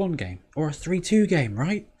a 2-1 game or a 3-2 game?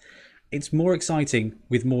 Right? It's more exciting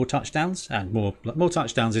with more touchdowns, and more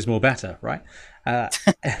touchdowns is more better, right?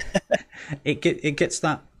 It gets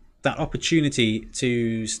that opportunity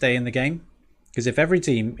to stay in the game, because if every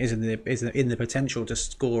team is in the potential to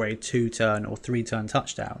score a 2-turn or 3-turn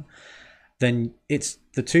touchdown, then it's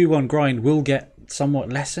the 2-1 grind will get somewhat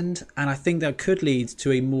lessened, and I think that could lead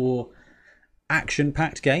to a more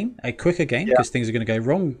action-packed game, a quicker game, because things are going to go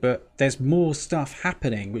wrong, but there's more stuff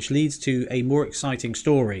happening, which leads to a more exciting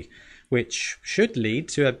story, which should lead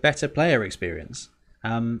to a better player experience.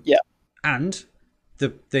 And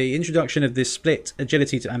the introduction of this split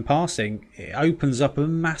agility and passing, it opens up a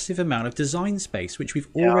massive amount of design space, which we've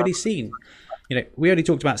already seen. We already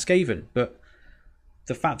talked about Skaven, but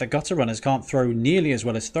the fact that gutter runners can't throw nearly as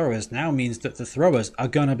well as throwers now means that the throwers are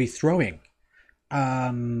going to be throwing.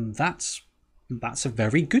 That's a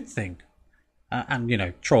very good thing.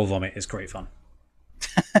 And troll vomit is great fun.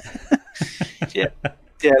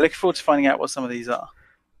 Yeah, looking forward to finding out what some of these are.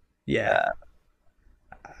 Yeah.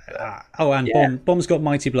 Bomb's got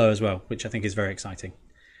Mighty Blow as well, which I think is very exciting.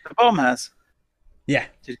 The Bomb has? Yeah.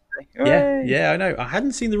 Did you say? Yeah, I know. I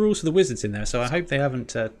hadn't seen the rules for the Wizards in there, so I hope they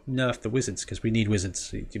haven't nerfed the Wizards, because we need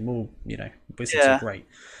Wizards. Wizards are great.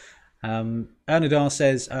 Ernadar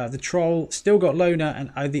says, the Troll still got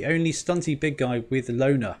Loner and the only stunty big guy with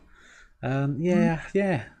Loner. Yeah.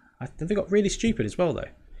 They got Really Stupid as well, though.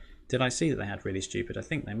 Did I see that they had Really Stupid? I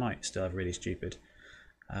think they might still have Really Stupid.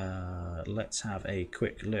 Let's have a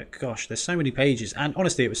quick look. Gosh, there's so many pages. And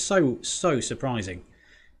honestly, it was so surprising.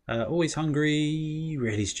 Always Hungry,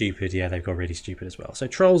 Really Stupid. Yeah, they've got Really Stupid as well. So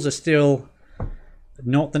Trolls are still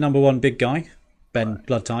not the number one big guy, Ben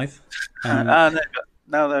Bloodtithe. No,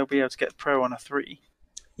 now they'll be able to get Pro on a 3.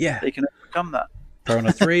 Yeah. They can overcome that. Pro on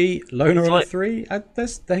a 3, Loner on a 3.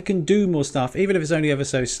 They can do more stuff, even if it's only ever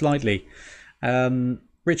so slightly.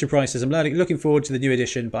 Richard Price says, I'm looking forward to the new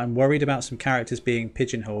edition, but I'm worried about some characters being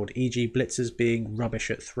pigeonholed, e.g. Blitzers being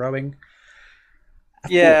rubbish at throwing.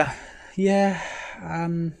 I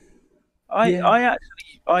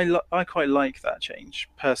quite like that change,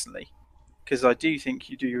 personally, because I do think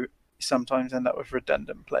you do sometimes end up with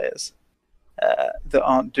redundant players that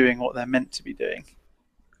aren't doing what they're meant to be doing.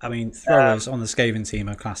 I mean, throwers on the Skaven team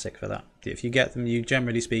are classic for that. If you get them, you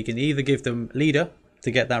generally speaking either give them leader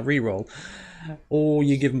to get that reroll, or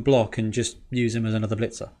you give them block and just use them as another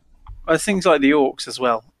blitzer. Things like the Orcs as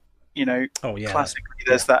well. Classically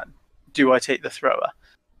there's that, do I take the thrower?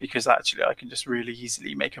 Because actually I can just really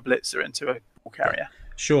easily make a blitzer into a ball carrier.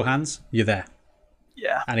 Sure hands, you're there.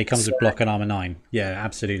 Yeah. And he comes with block and armor 9. Yeah,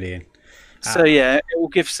 absolutely. So it will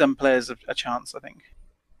give some players a chance, I think.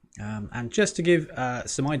 And just to give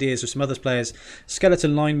some ideas of some other players,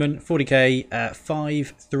 Skeleton Lineman, 40k,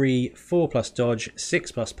 5, 3, 4 plus dodge,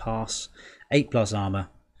 6 plus pass, 8 plus armor.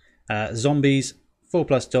 Zombies, 4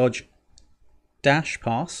 plus dodge, dash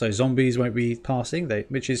pass, so zombies won't be passing,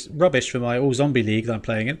 which is rubbish for my all zombie league that I'm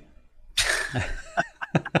playing in.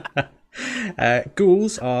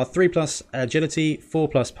 Ghouls are 3 plus agility, 4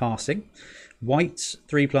 plus passing. Whites,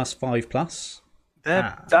 3 plus, 5 plus.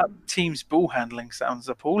 That team's ball handling sounds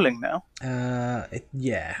appalling now.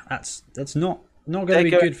 Yeah, that's not going to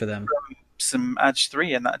be good for them. Some Edge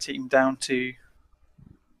 3 in that team down to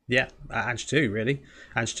Edge 2 really,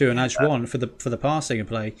 Edge 2 and Edge 1 for the passing and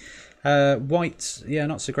play. Whites,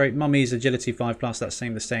 not so great. Mummies agility 5 plus, that's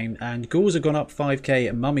the same. And ghouls have gone up 5k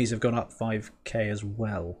and mummies have gone up 5k as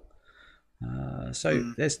well.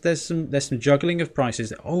 There's some juggling of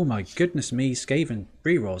prices. Oh my goodness me, Skaven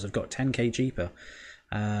rerolls have got 10k cheaper.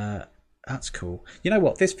 That's cool. You know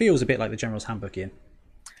what? This feels a bit like the General's Handbook, Ian.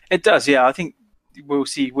 It does, yeah. I think we'll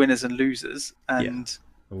see winners and losers, and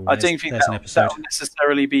I don't think that will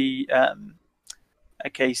necessarily be a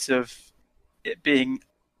case of it being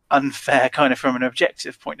unfair, kind of from an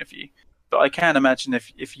objective point of view. But I can imagine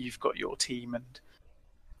if you've got your team and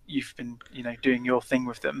you've been, doing your thing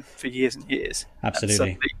with them for years and years.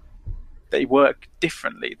 Absolutely. And they work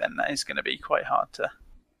differently, then that is going to be quite hard to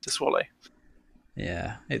swallow.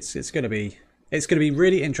 Yeah, it's going to be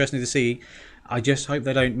really interesting to see. I just hope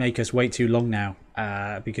they don't make us wait too long now,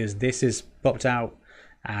 because this is popped out,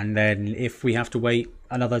 and then if we have to wait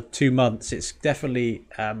another 2 months, it's definitely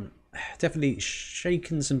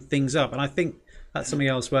shaken some things up. And I think that's something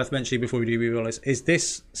else worth mentioning before we do realize is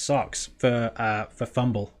this sucks for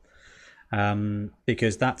Fumble.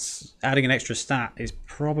 Because that's adding an extra stat is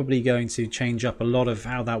probably going to change up a lot of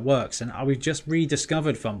how that works. And we've just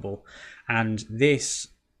rediscovered Fumble, and this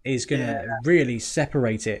is going to really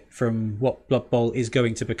separate it from what Blood Bowl is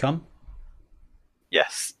going to become.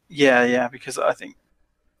 Yes, yeah, because I think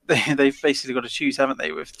they've basically got to choose, haven't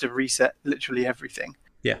they, to reset literally everything.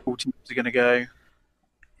 Yeah, all teams are going to go.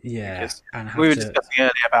 Yeah, and we were discussing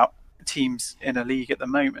earlier about teams in a league at the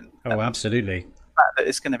moment. Oh, absolutely. That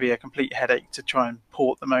it's going to be a complete headache to try and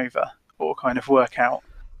port them over or kind of work out.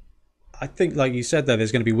 I think, like you said,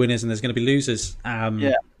 there's going to be winners and there's going to be losers.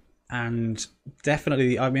 And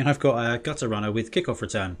definitely, I mean, I've got a gutter runner with kickoff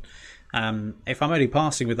return. If I'm only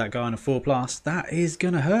passing with that guy on a 4+, that is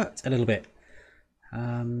going to hurt a little bit.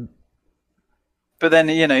 But then,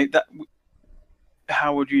 that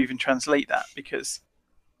how would you even translate that? Because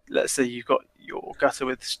let's say you've got your gutter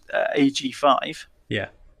with AG5. Yeah.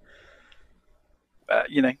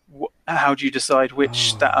 How do you decide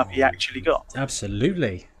which stat up he actually got?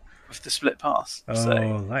 Absolutely. With the split pass. I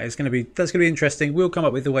mean,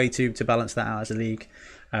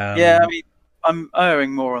 I'm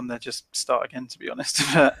erring more on the just start again, to be honest.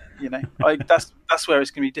 But that's where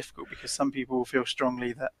it's going to be difficult, because some people will feel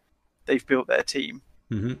strongly that they've built their team,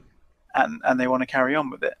 and they want to carry on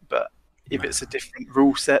with it. But if it's a different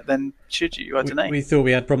rule set, then should you? I don't know. We thought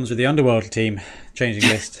we had problems with the Underworld team changing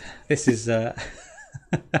list. This is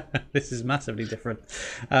this is massively different.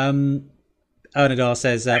 Ernadar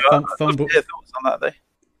says Fumble. Thoughts on that,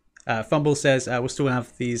 though? Fumble says we'll still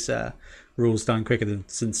have these rules done quicker than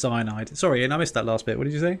Cyanide. Sorry, and I missed that last bit. What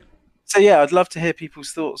did you say? So I'd love to hear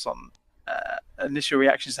people's thoughts on initial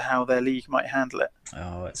reactions to how their league might handle it.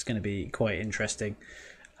 Oh, it's going to be quite interesting.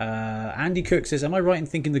 Andy Cook says, am I right in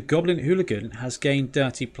thinking the Goblin Hooligan has gained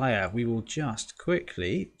Dirty Player? We will just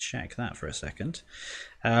quickly check that for a second.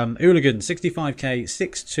 Hooligan, 65k,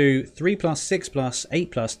 6'2", 3+, 6+,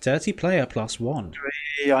 8+, Dirty Player +1.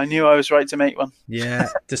 I knew I was right to make one. Yeah,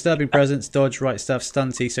 Disturbing Presence, Dodge, Right Stuff,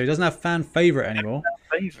 Stunty. So he doesn't have Fan Favourite anymore.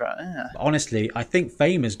 Favourite, yeah. Honestly, I think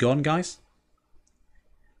Fame is gone, guys.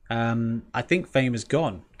 I think Fame is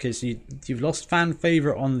gone, because you've lost Fan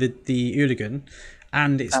Favourite on the Hooligan,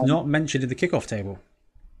 and it's not mentioned in the kickoff table.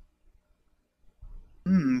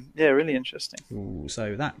 Yeah, really interesting. Ooh,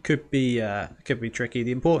 so that could be tricky.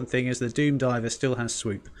 The important thing is the Doom Diver still has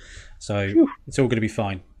swoop, so it's all going to be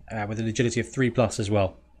fine with an agility of 3+ as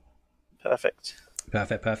well. Perfect.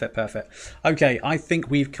 Okay, I think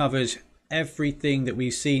we've covered everything that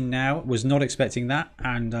we've seen now. Was not expecting that,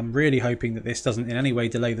 and I'm really hoping that this doesn't in any way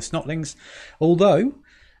delay the Snotlings. Although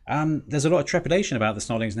there's a lot of trepidation about the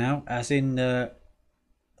Snotlings now, as in.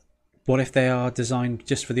 What if they are designed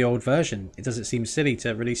just for the old version? It doesn't seem silly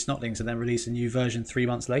to release Snotlings and then release a new version 3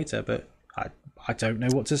 months later, but I don't know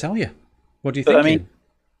what to tell you. What do you think? I mean,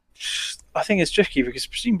 I think it's tricky because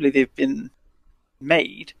presumably they've been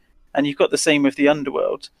made, and you've got the same with the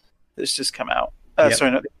Underworld that's just come out. Sorry,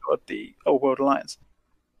 not the Underworld, the Old World Alliance,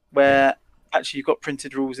 where actually you've got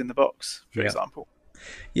printed rules in the box, for example.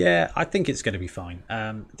 Yeah, I think it's going to be fine.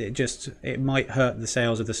 It might hurt the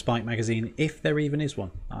sales of the Spike magazine if there even is one,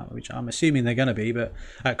 which I'm assuming they're going to be. But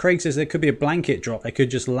Craig says there could be a blanket drop. They could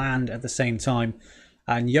just land at the same time.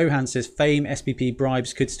 And Johan says Fame SPP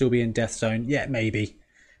bribes could still be in Death Zone. Yeah, maybe.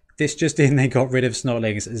 This just in, they got rid of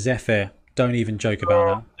Snotlings. Zephyr, don't even joke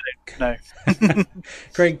about that. No.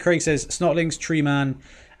 Craig says Snotlings, Tree Man,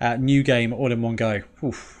 new game all in one go.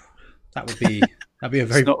 Oof, that'd be a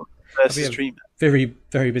very. Versus Tree Man. Very,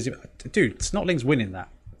 very busy. Dude, Snotling's winning that.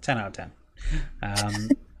 10 out of 10.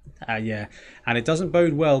 Yeah. And it doesn't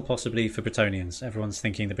bode well, possibly, for Bretonians. Everyone's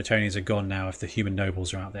thinking the Bretonians are gone now if the human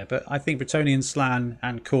nobles are out there. But I think Bretonian, Slan,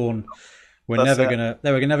 and Khorne were never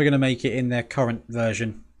gonna make it in their current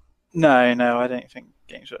version. No, I don't think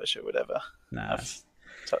Games Workshop would ever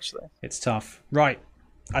touch that. It's tough. Right.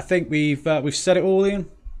 I think we've said it all, Ian.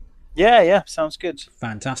 Yeah, sounds good.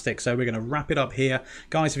 Fantastic. So we're going to wrap it up here.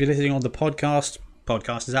 Guys, if you're listening on the podcast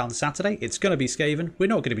is out on Saturday. It's going to be Skaven. We're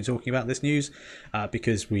not going to be talking about this news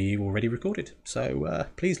because we already recorded. So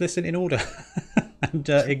please listen in order and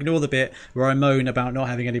ignore the bit where I moan about not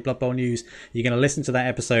having any Blood Bowl news. You're going to listen to that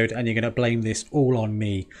episode and you're going to blame this all on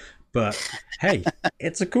me. But hey,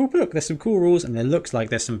 it's a cool book. There's some cool rules and it looks like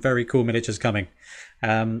there's some very cool miniatures coming.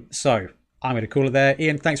 So I'm going to call it there.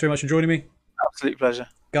 Ian, thanks very much for joining me. Absolute pleasure.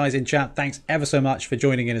 Guys in chat, thanks ever so much for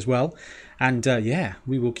joining in as well. And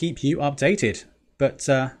we will keep you updated. But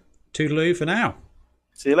toodaloo for now.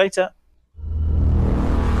 See you later.